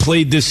way he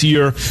played this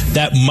year,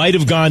 that might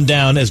have gone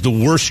down as the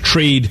worst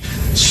trade,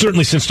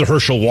 certainly since the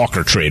Herschel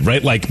Walker trade,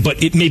 right?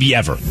 But it maybe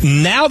ever.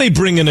 Now they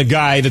bring in a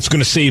guy that's going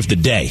to save the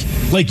day.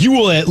 You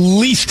will at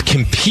least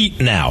compete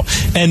now.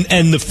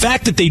 And the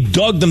fact that they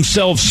dug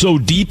themselves so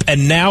deep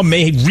and now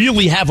may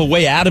really have a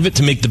way out of it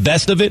to make the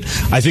best of it,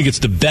 I think it's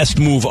the best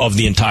move of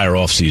the entire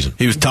offseason.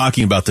 He was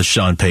talking about the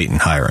Sean Payton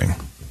hiring.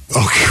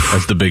 Okay.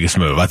 That's the biggest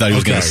move. I thought he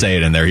was going to say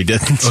it in there. He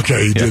didn't.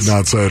 Okay, he did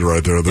not say it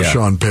right there. The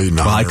Sean Payton.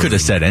 Well, I could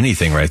have said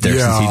anything right there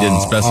since he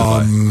didn't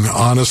specify.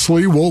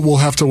 Honestly, we'll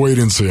have to wait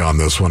and see on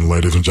this one,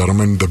 ladies and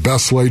gentlemen. The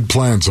best laid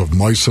plans of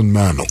mice and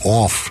men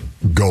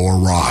go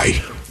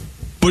awry.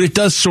 But it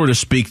does sort of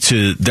speak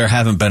to there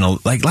haven't been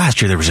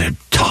last year there was a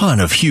ton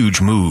of huge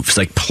moves,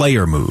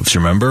 player moves,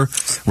 remember?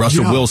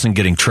 Russell Wilson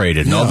getting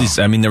traded and all these.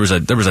 I mean, there was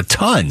a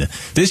ton.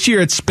 This year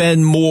it's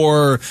been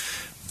more.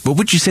 What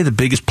would you say the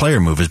biggest player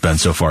move has been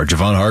so far?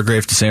 Javon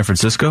Hargrave to San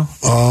Francisco?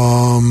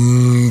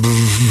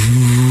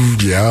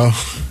 Yeah.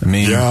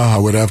 I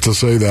would have to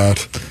say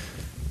that.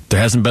 There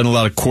hasn't been a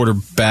lot of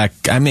quarterback.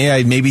 I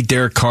mean, maybe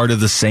Derek Carr to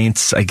the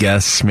Saints, I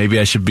guess. Maybe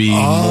I should be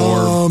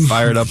more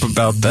fired up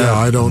about that. Yeah,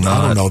 I don't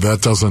know. That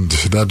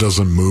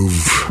doesn't move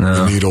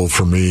the needle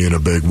for me in a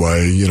big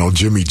way.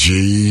 Jimmy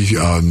G,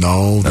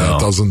 no, that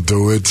doesn't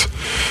do it.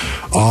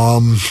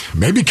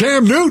 Maybe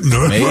Cam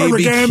Newton.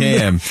 Maybe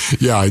Cam.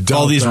 Yeah, I doubt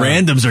all these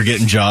randoms are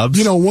getting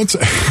jobs.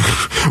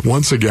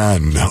 Once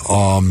again,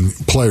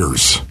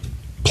 players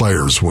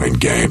win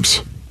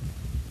games.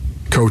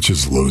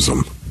 Coaches lose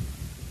them.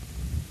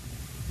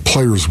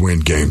 Players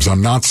win games.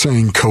 I'm not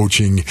saying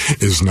coaching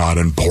is not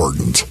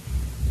important.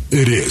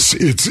 It is.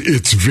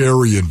 It's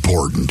very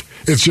important.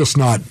 It's just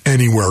not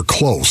anywhere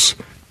close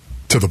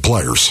to the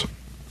players.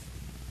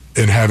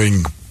 And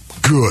having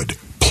good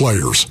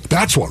players,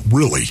 that's what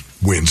really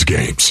wins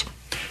games.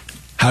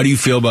 How do you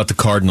feel about the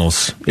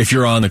Cardinals, if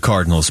you're on the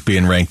Cardinals,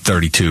 being ranked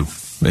 32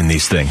 in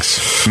these things?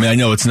 I mean, I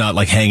know it's not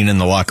like hanging in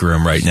the locker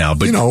room right now,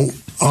 but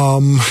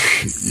I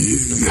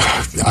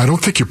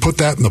don't think you put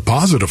that in the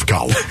positive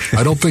column.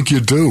 I don't think you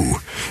do,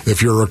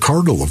 if you're a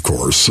Cardinal, of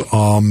course.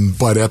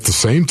 But at the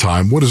same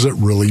time, what does it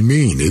really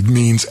mean? It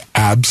means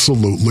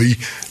absolutely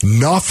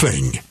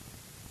nothing.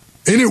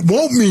 And it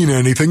won't mean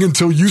anything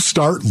until you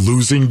start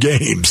losing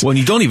games. Well,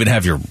 you don't even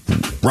have your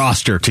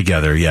roster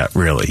together yet,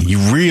 really. You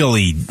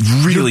really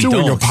don't. You're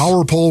doing a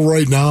power poll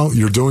right now.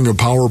 You're doing a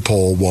power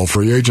poll while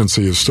free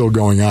agency is still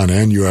going on,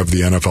 and you have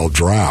the NFL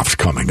draft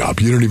coming up.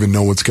 You don't even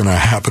know what's going to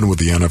happen with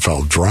the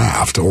NFL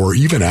draft, or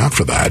even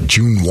after that,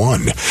 June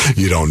 1,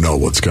 you don't know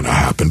what's going to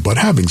happen. But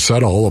having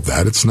said all of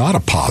that, it's not a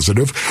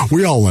positive.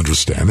 We all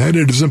understand that.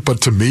 It isn't, but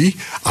to me,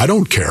 I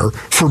don't care.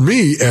 For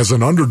me, as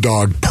an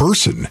underdog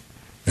person,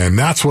 and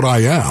that's what I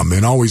am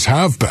and always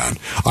have been,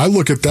 I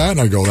look at that and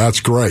I go,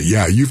 that's great.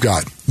 Yeah, you've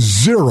got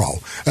zero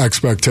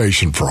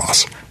expectation for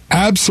us.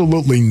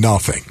 Absolutely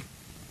nothing.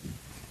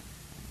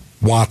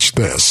 Watch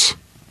this.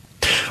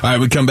 All right,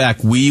 we come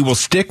back. We will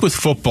stick with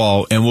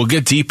football, and we'll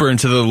get deeper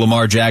into the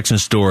Lamar Jackson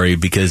story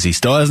because he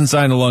still hasn't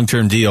signed a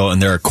long-term deal,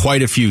 and there are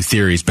quite a few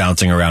theories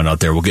bouncing around out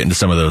there. We'll get into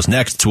some of those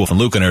next. It's Wolf and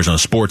Luke on Arizona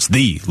Sports,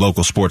 the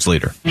local sports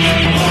leader.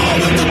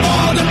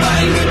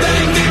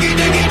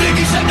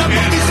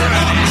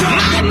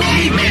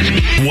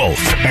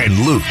 Wolf and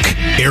Luke,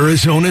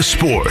 Arizona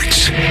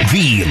Sports,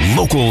 the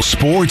local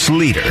sports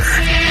leader.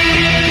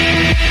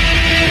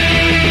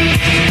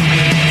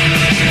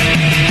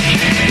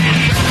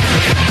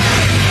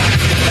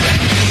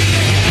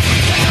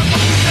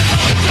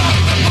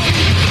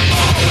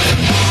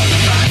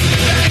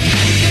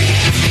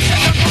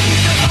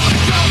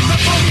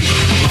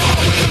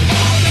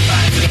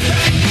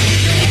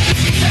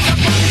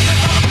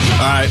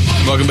 All right,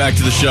 welcome back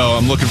to the show.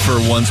 I'm looking for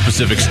one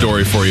specific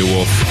story for you,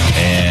 Wolf,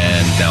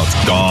 and now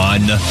it's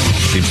gone.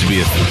 Seems to be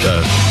a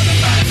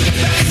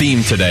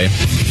theme today.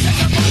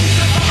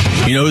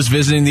 You know who's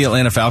visiting the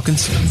Atlanta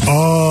Falcons?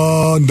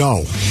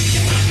 No.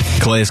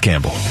 Calais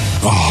Campbell.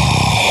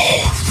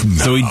 Oh,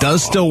 no. So he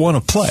does still want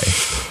to play.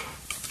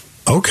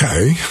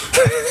 Okay.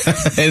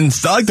 And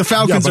it's not like the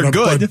Falcons are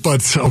good.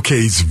 But,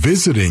 okay, he's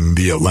visiting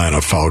the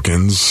Atlanta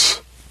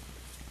Falcons.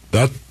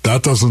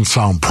 That doesn't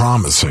sound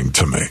promising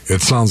to me.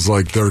 It sounds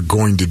like they're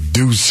going to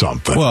do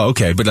something. Well,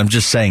 okay, but I'm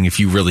just saying if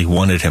you really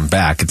wanted him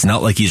back, it's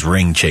not like he's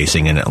ring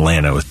chasing in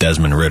Atlanta with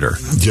Desmond Ridder.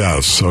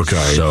 Yes,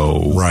 okay.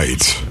 So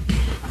right.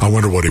 I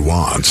wonder what he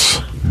wants.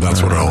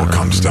 That's what it all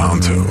comes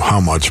down to. How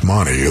much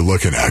money you're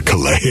looking at,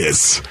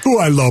 Calais? Who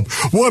I love.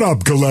 What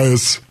up,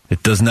 Calais?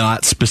 It does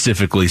not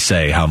specifically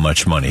say how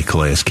much money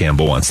Calais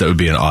Campbell wants. That would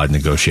be an odd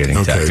negotiating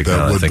tactic.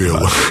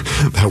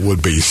 That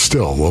would be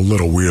still a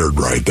little weird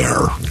right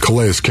there.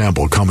 Calais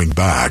Campbell coming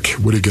back.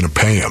 What are you going to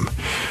pay him?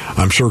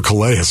 I'm sure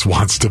Calais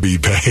wants to be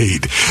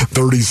paid.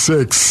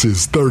 36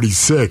 is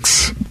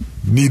 36.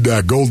 Need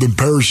that golden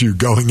parachute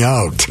going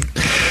out.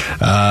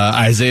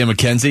 Isaiah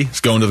McKenzie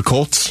is going to the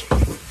Colts.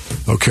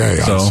 Okay.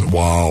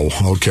 Wow.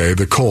 Okay.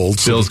 The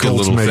Colts. Bills get a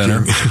little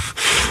thinner.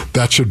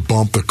 That should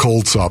bump the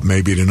Colts up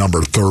maybe to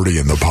number 30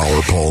 in the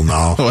power poll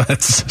now. Well,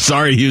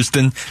 sorry,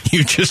 Houston.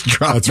 You just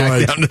dropped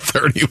back down to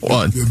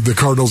 31. The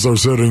Cardinals are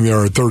sitting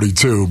there at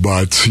 32,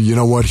 but you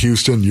know what,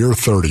 Houston? You're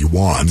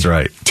 31. That's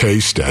right.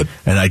 Taste it.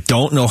 And I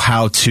don't know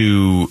how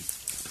to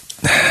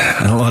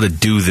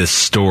do this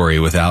story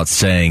without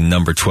saying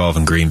number 12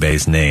 in Green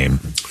Bay's name.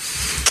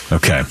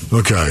 Okay.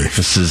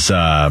 This is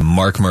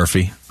Mark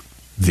Murphy,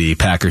 the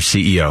Packers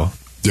CEO.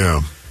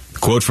 Yeah. The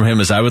quote from him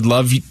is, I would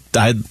love you.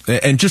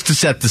 And just to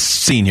set the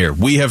scene here,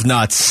 we have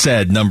not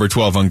said number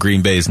 12 on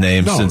Green Bay's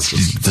name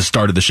since the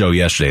start of the show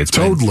yesterday. It's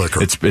Toad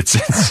Liquor. It's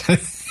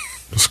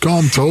Just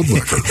call him Toad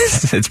Liquor.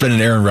 It's been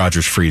an Aaron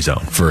Rodgers free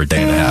zone for a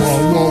day and a half.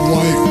 Well,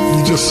 why?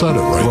 You just said it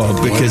right.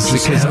 Well, because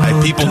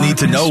people need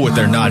to know what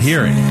they're not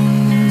hearing.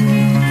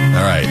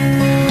 All right.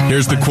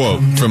 Here's the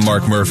quote from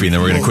Mark Murphy, and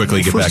then we're going to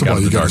quickly get back out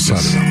of the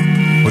darkness.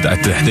 Well, I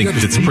think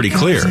it's pretty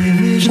clear.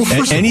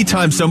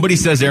 Anytime somebody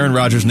says Aaron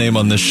Rodgers' name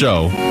on this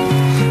show,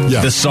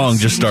 this song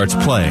just starts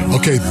playing.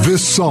 Okay,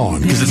 this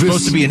song. Because it's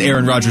supposed to be an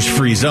Aaron Rodgers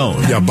free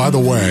zone. Yeah, by the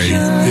way,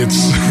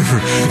 it's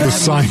the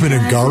Simon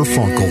and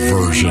Garfunkel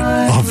version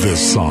of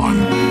this song,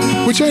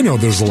 which I know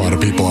there's a lot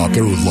of people out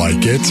there who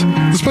like it,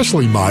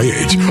 especially my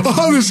age.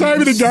 Oh, the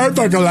Simon and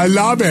Garfunkel, I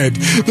love it.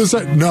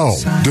 No,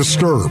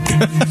 Disturbed.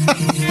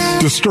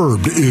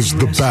 Disturbed is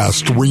the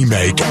best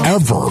remake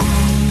ever,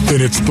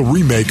 and it's the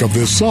remake of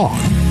this song.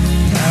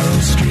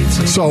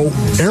 So,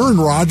 Aaron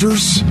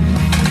Rodgers,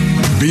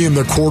 being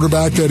the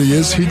quarterback that he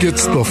is, he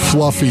gets the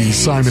fluffy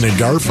Simon and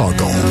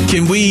Garfunkel.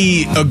 Can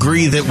we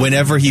agree that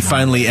whenever he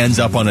finally ends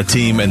up on a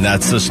team, and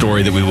that's the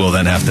story that we will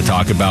then have to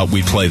talk about,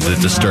 we play the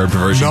Disturbed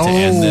version to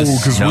end this? No,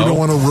 because we don't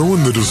want to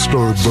ruin the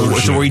Disturbed version.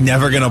 So we're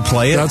never going to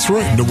play it? That's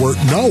right. We're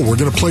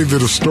going to play the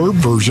Disturbed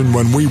version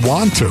when we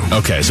want to.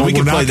 Okay, so we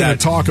can play that. We're not going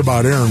to talk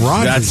about Aaron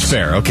Rodgers. That's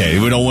fair. Okay,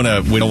 we don't want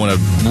to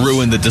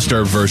ruin the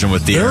Disturbed version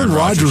with the Aaron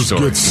Rodgers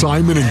story. Gets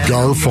Simon and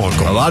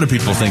Garfunkel. A lot of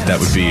people think that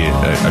would be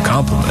a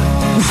compliment.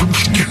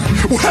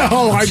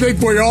 Well, I think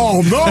we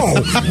all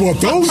know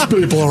what those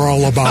people are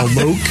all about,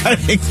 Luke. I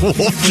think Wolf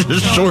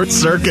just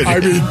short-circuited. I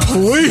mean,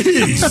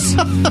 please.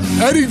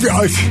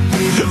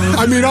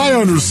 I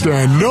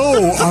understand.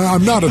 No,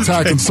 I'm not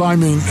attacking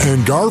Simon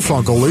and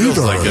Garfunkel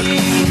either. Like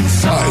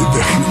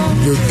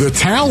the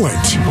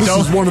talent.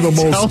 This is one of the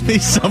most... Tell me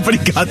somebody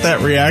got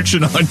that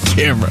reaction on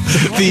camera.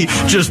 The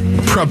just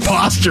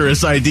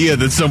preposterous idea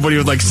that somebody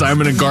would like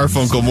Simon and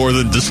Garfunkel more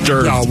than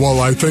Disturbed. Yeah, well,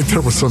 I think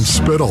there was some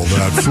spittle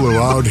that flew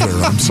out here.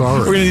 I'm sorry.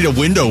 We're going to need a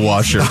window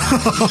washer.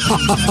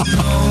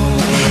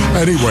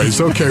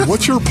 Anyways, okay,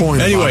 what's your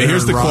point? Anyway,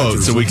 here's the quote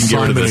so we can get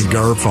rid of this. Simon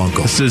and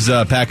Garfunkel. This is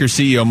Packers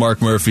CEO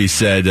Mark Murphy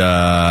said,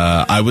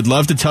 I would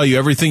love to tell you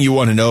everything you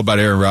want to know about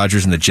Aaron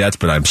Rodgers and the Jets,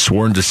 but I'm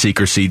sworn to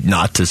secrecy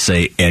not to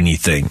say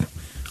anything,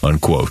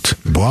 unquote.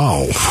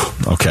 Wow.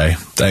 Okay,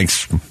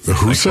 thanks.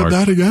 Who said Mark.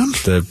 that again?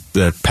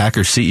 The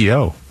Packers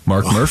CEO,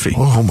 Mark Murphy.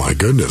 Oh, my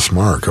goodness,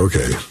 Mark.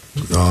 Okay.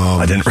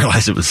 I didn't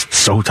realize it was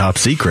so top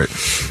secret.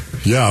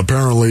 Yeah,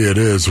 apparently it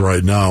is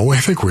right now. I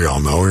think we all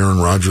know Aaron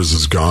Rodgers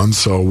is gone,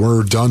 so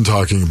we're done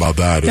talking about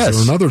that. Is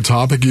there another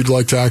topic you'd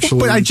like to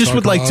actually But I just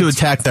would like about? to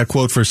attack that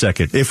quote for a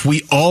second. If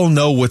we all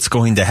know what's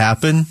going to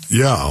happen,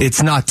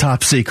 it's not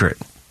top secret.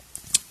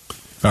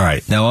 All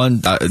right, now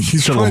on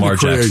he's to trying Lamar to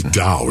create Jackson.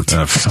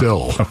 doubt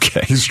still.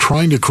 Okay. He's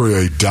trying to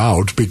create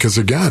doubt because,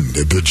 again,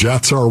 the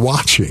Jets are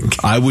watching.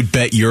 I would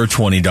bet your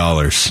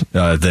 $20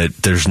 that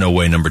there's no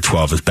way number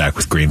 12 is back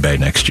with Green Bay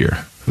next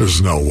year.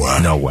 There's no way.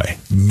 No way.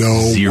 No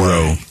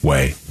Zero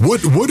way.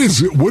 What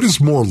is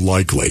more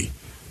likely?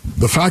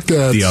 The fact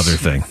that The other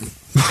thing.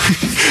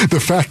 the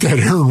fact that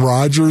Aaron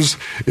Rodgers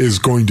is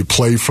going to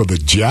play for the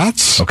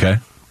Jets? Okay.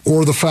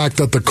 Or the fact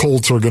that the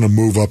Colts are going to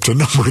move up to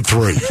number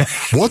 3?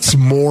 What's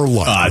more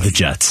likely? The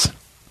Jets.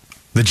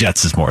 The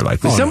Jets is more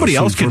likely. Oh, Somebody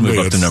else can move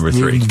up to number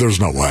 3. There's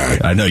no way.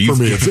 I know. For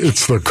me,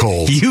 it's the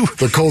Colts.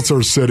 The Colts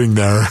are sitting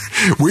there.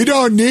 We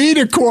don't need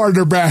a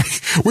quarterback.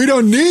 We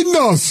don't need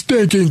no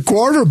stinking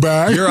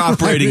quarterback. You're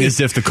operating as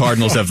if the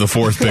Cardinals have the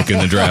 4th pick in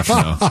the draft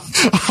now.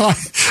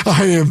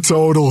 I am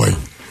totally.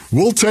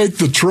 We'll take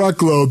the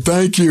truckload.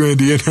 Thank you,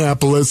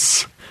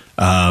 Indianapolis.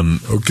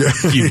 Okay.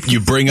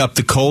 you bring up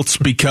the Colts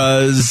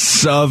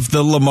because of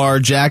the Lamar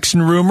Jackson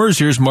rumors.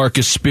 Here's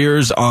Marcus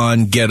Spears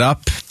on Get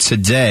Up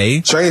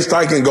today. Shane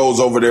Steichen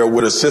goes over there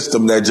with a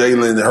system that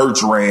Jalen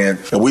Hurts ran,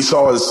 and we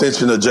saw an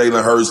ascension of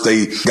Jalen Hurts.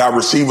 They got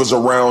receivers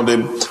around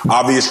him.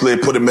 Obviously,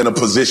 it put him in a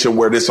position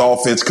where this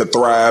offense could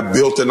thrive,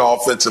 built an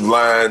offensive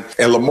line,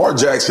 and Lamar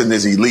Jackson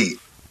is elite.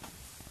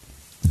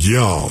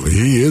 Yeah,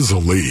 he is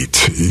elite.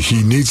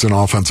 He needs an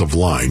offensive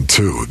line,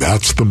 too.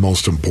 That's the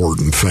most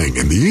important thing.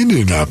 And the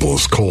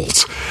Indianapolis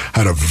Colts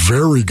had a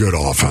very good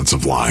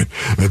offensive line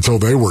until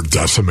they were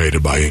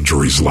decimated by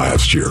injuries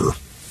last year.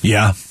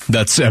 Yeah,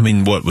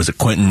 what was it?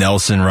 Quentin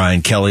Nelson,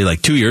 Ryan Kelly.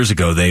 Like 2 years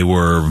ago, they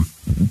were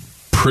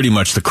pretty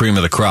much the cream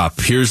of the crop.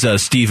 Here's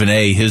Stephen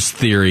A., his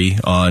theory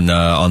on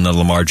the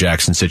Lamar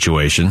Jackson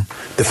situation.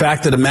 The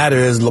fact of the matter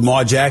is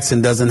Lamar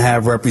Jackson doesn't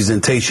have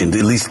representation,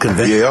 at least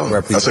conventional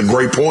representation. That's a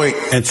great point.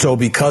 And so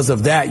because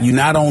of that, you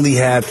not only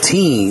have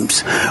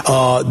teams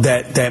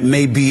that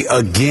may be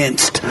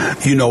against,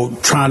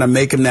 trying to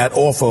make him that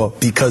offer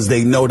because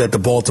they know that the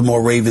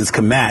Baltimore Ravens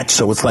can match.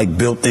 So it's like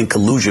built-in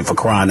collusion, for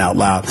crying out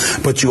loud.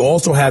 But you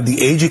also have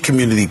the agent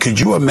community. Could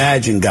you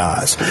imagine,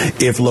 guys,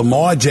 if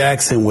Lamar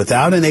Jackson,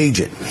 without an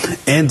agent,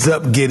 ends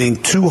up getting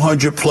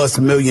 $200+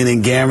 million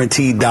in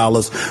guaranteed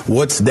dollars,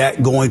 what's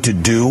that going to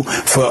do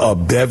for a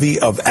bevy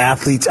of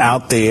athletes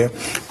out there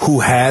who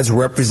has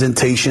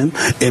representation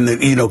in the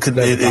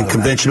in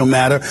conventional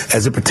matter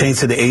as it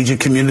pertains to the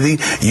agent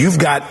community? You've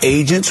got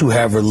agents who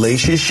have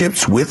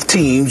relationships with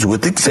teams,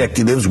 with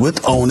executives,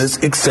 with owners,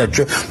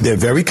 etc. They're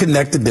very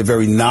connected. They're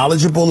very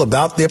knowledgeable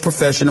about their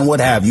profession and what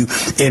have you.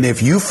 And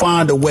if you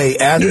find a way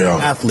as an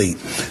athlete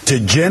to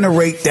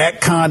generate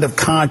that kind of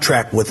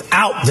contract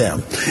without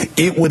them,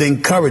 it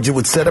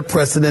would set a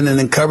precedent and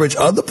encourage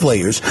other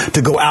players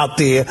to go out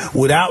there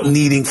without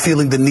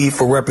feeling the need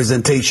for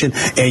representation.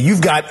 And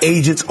you've got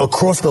agents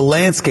across the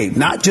landscape,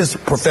 not just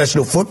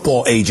professional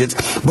football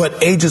agents,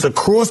 but agents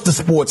across the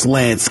sports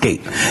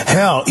landscape.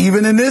 Hell,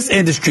 even in this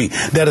industry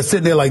that are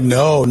sitting there like,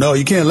 no,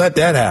 you can't let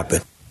that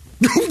happen.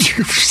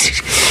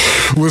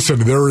 Listen,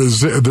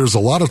 there's a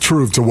lot of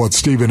truth to what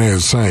Stephen A.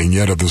 is saying,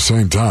 yet at the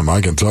same time,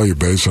 I can tell you,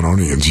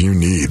 Basinonians, you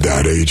need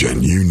that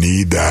agent. You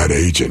need that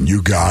agent.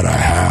 You gotta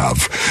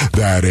have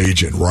that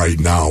agent right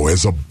now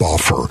as a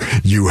buffer.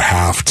 You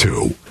have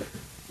to.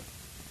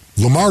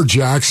 Lamar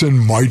Jackson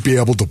might be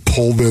able to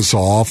pull this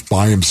off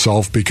by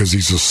himself because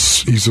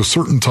he's a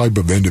certain type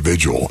of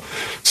individual.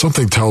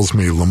 Something tells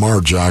me Lamar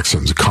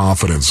Jackson's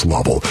confidence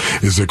level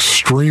is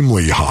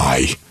extremely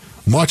high.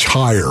 Much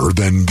higher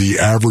than the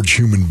average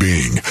human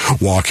being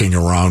walking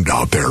around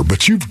out there.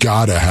 But you've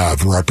got to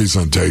have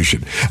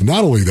representation. And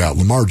not only that,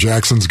 Lamar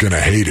Jackson's going to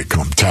hate it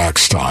come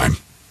tax time.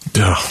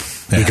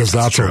 Because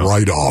that's a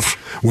write-off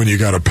when you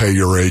got to pay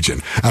your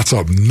agent. That's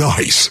a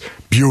nice,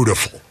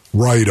 beautiful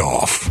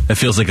write-off. It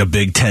feels like a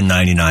big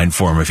 1099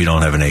 form if you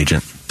don't have an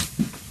agent.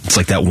 It's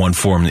like that one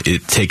form.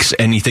 It takes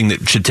anything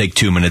that should take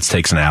 2 minutes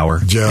takes an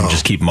hour. Yeah. And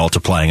just keep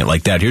multiplying it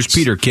like that. Here's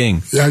Peter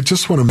King. Yeah, I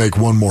just want to make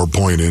one more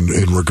point in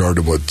regard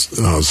to what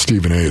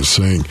Stephen A. is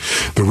saying.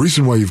 The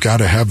reason why you've got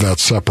to have that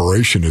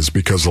separation is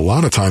because a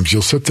lot of times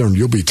you'll sit there and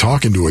you'll be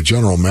talking to a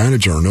general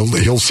manager and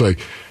he'll say,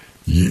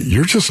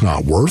 you're just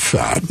not worth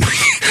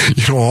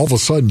that. All of a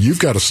sudden you've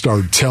got to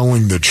start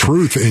telling the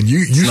truth, and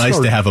it's nice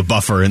to have a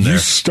buffer in there. You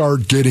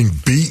start getting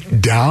beat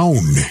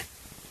down.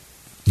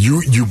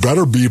 You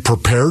better be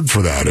prepared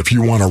for that if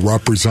you want to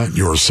represent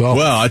yourself.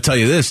 Well, I'll tell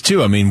you this,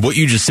 too. I mean, what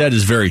you just said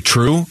is very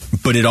true,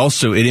 but it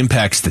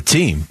impacts the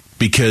team.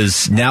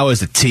 Because now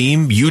as a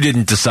team, you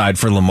didn't decide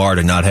for Lamar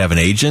to not have an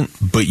agent,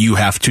 but you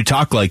have to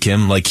talk like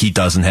him like he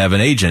doesn't have an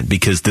agent,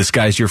 because this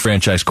guy's your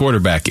franchise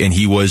quarterback, and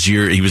he was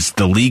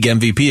the league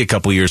MVP a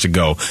couple years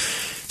ago.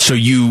 So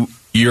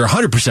you're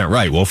 100%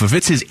 right, Wolf. If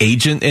it's his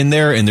agent in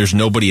there and there's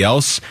nobody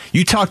else,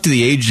 you talk to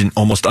the agent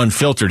almost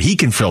unfiltered. He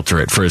can filter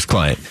it for his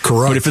client.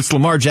 Correct. But if it's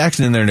Lamar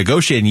Jackson in there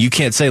negotiating, you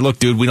can't say, look,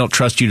 dude, we don't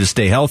trust you to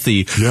stay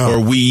healthy,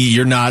 or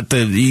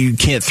you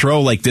can't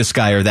throw like this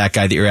guy or that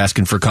guy that you're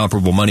asking for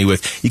comparable money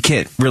with. You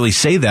can't really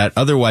say that.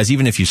 Otherwise,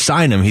 even if you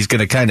sign him, he's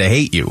going to kind of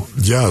hate you.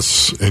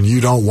 Yes, and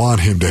you don't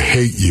want him to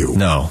hate you.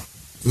 No.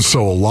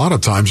 So a lot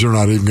of times you're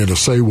not even going to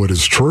say what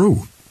is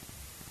true.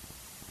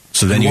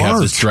 So then you have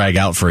this drag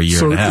out for a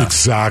year and a half.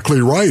 Exactly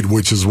right,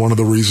 which is one of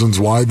the reasons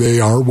why they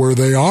are where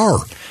they are.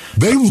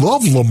 They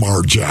love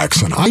Lamar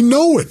Jackson. I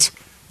know it.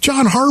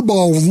 John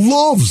Harbaugh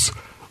loves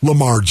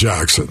Lamar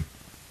Jackson.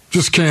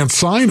 Just can't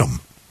sign him.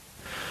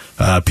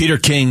 Peter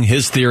King,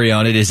 his theory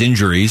on it is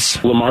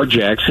injuries. Lamar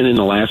Jackson in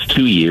the last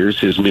 2 years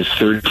has missed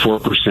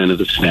 34% of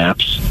the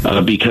snaps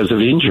because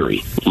of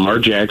injury. Lamar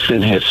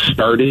Jackson has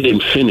started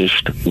and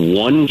finished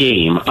one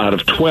game out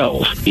of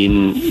 12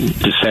 in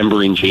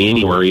December and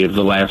January of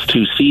the last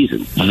 2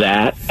 seasons.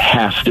 That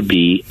has to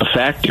be a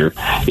factor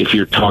if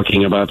you're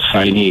talking about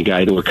signing a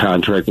guy to a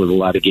contract with a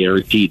lot of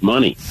guaranteed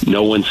money.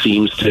 No one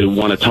seems to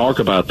want to talk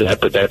about that,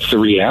 but that's the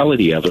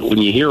reality of it. When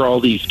you hear all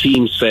these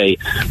teams say,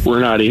 we're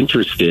not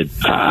interested,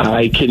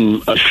 I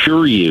can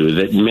assure you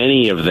that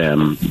many of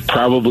them,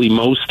 probably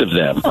most of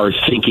them, are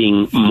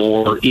thinking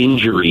more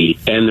injury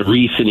and the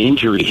recent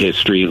injury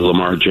history of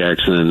Lamar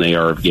Jackson than they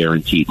are of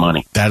guaranteed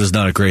money. That is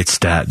not a great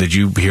stat. Did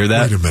you hear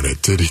that? Wait a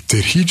minute. Did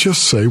he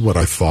just say what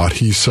I thought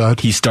he said?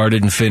 He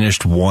started and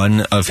finished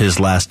one of his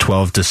last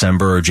 12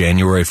 December or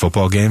January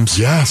football games?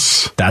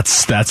 Yes.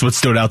 That's what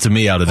stood out to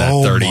me out of that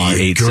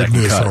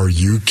 38-second cut. Are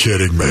you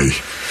kidding me?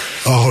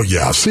 Oh,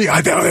 yeah. See,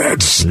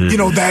 that's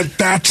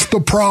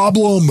the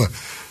problem.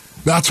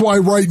 That's why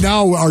right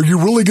now, are you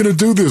really going to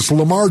do this?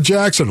 Lamar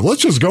Jackson.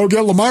 Let's just go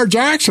get Lamar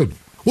Jackson.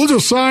 We'll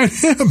just sign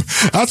him.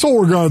 That's what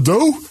we're going to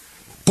do.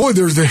 Boy,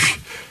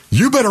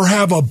 you better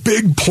have a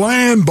big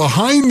plan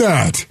behind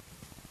that.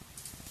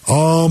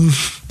 And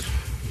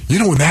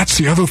that's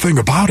the other thing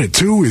about it,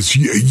 too, is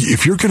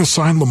if you're going to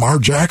sign Lamar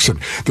Jackson,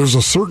 there's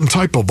a certain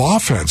type of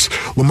offense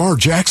Lamar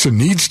Jackson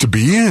needs to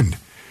be in.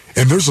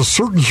 And there's a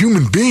certain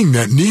human being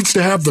that needs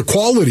to have the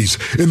qualities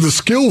and the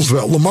skills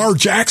that Lamar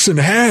Jackson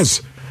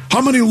has. How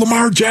many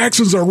Lamar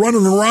Jacksons are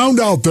running around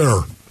out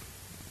there?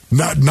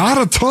 Not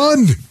a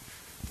ton.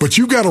 But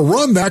you got to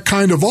run that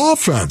kind of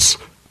offense,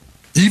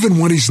 even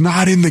when he's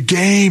not in the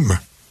game,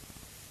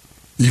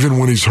 even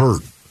when he's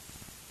hurt.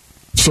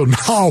 So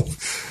now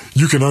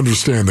you can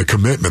understand the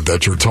commitment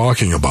that you're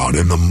talking about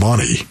and the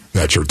money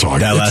that you're talking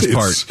about. That last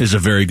part is a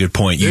very good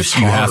point. You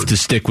have to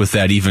stick with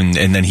that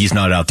and then he's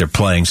not out there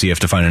playing, so you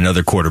have to find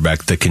another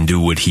quarterback that can do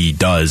what he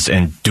does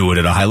and do it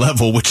at a high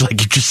level, which,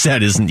 like you just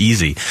said, isn't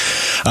easy.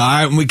 All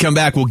right, when we come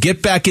back, we'll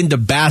get back into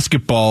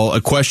basketball,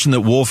 a question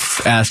that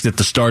Wolf asked at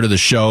the start of the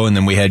show, and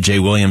then we had Jay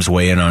Williams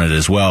weigh in on it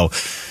as well.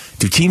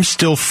 Do teams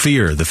still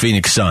fear the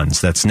Phoenix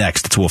Suns? That's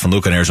next. It's Wolf and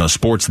Luke on Arizona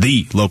Sports,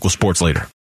 the local sports leader.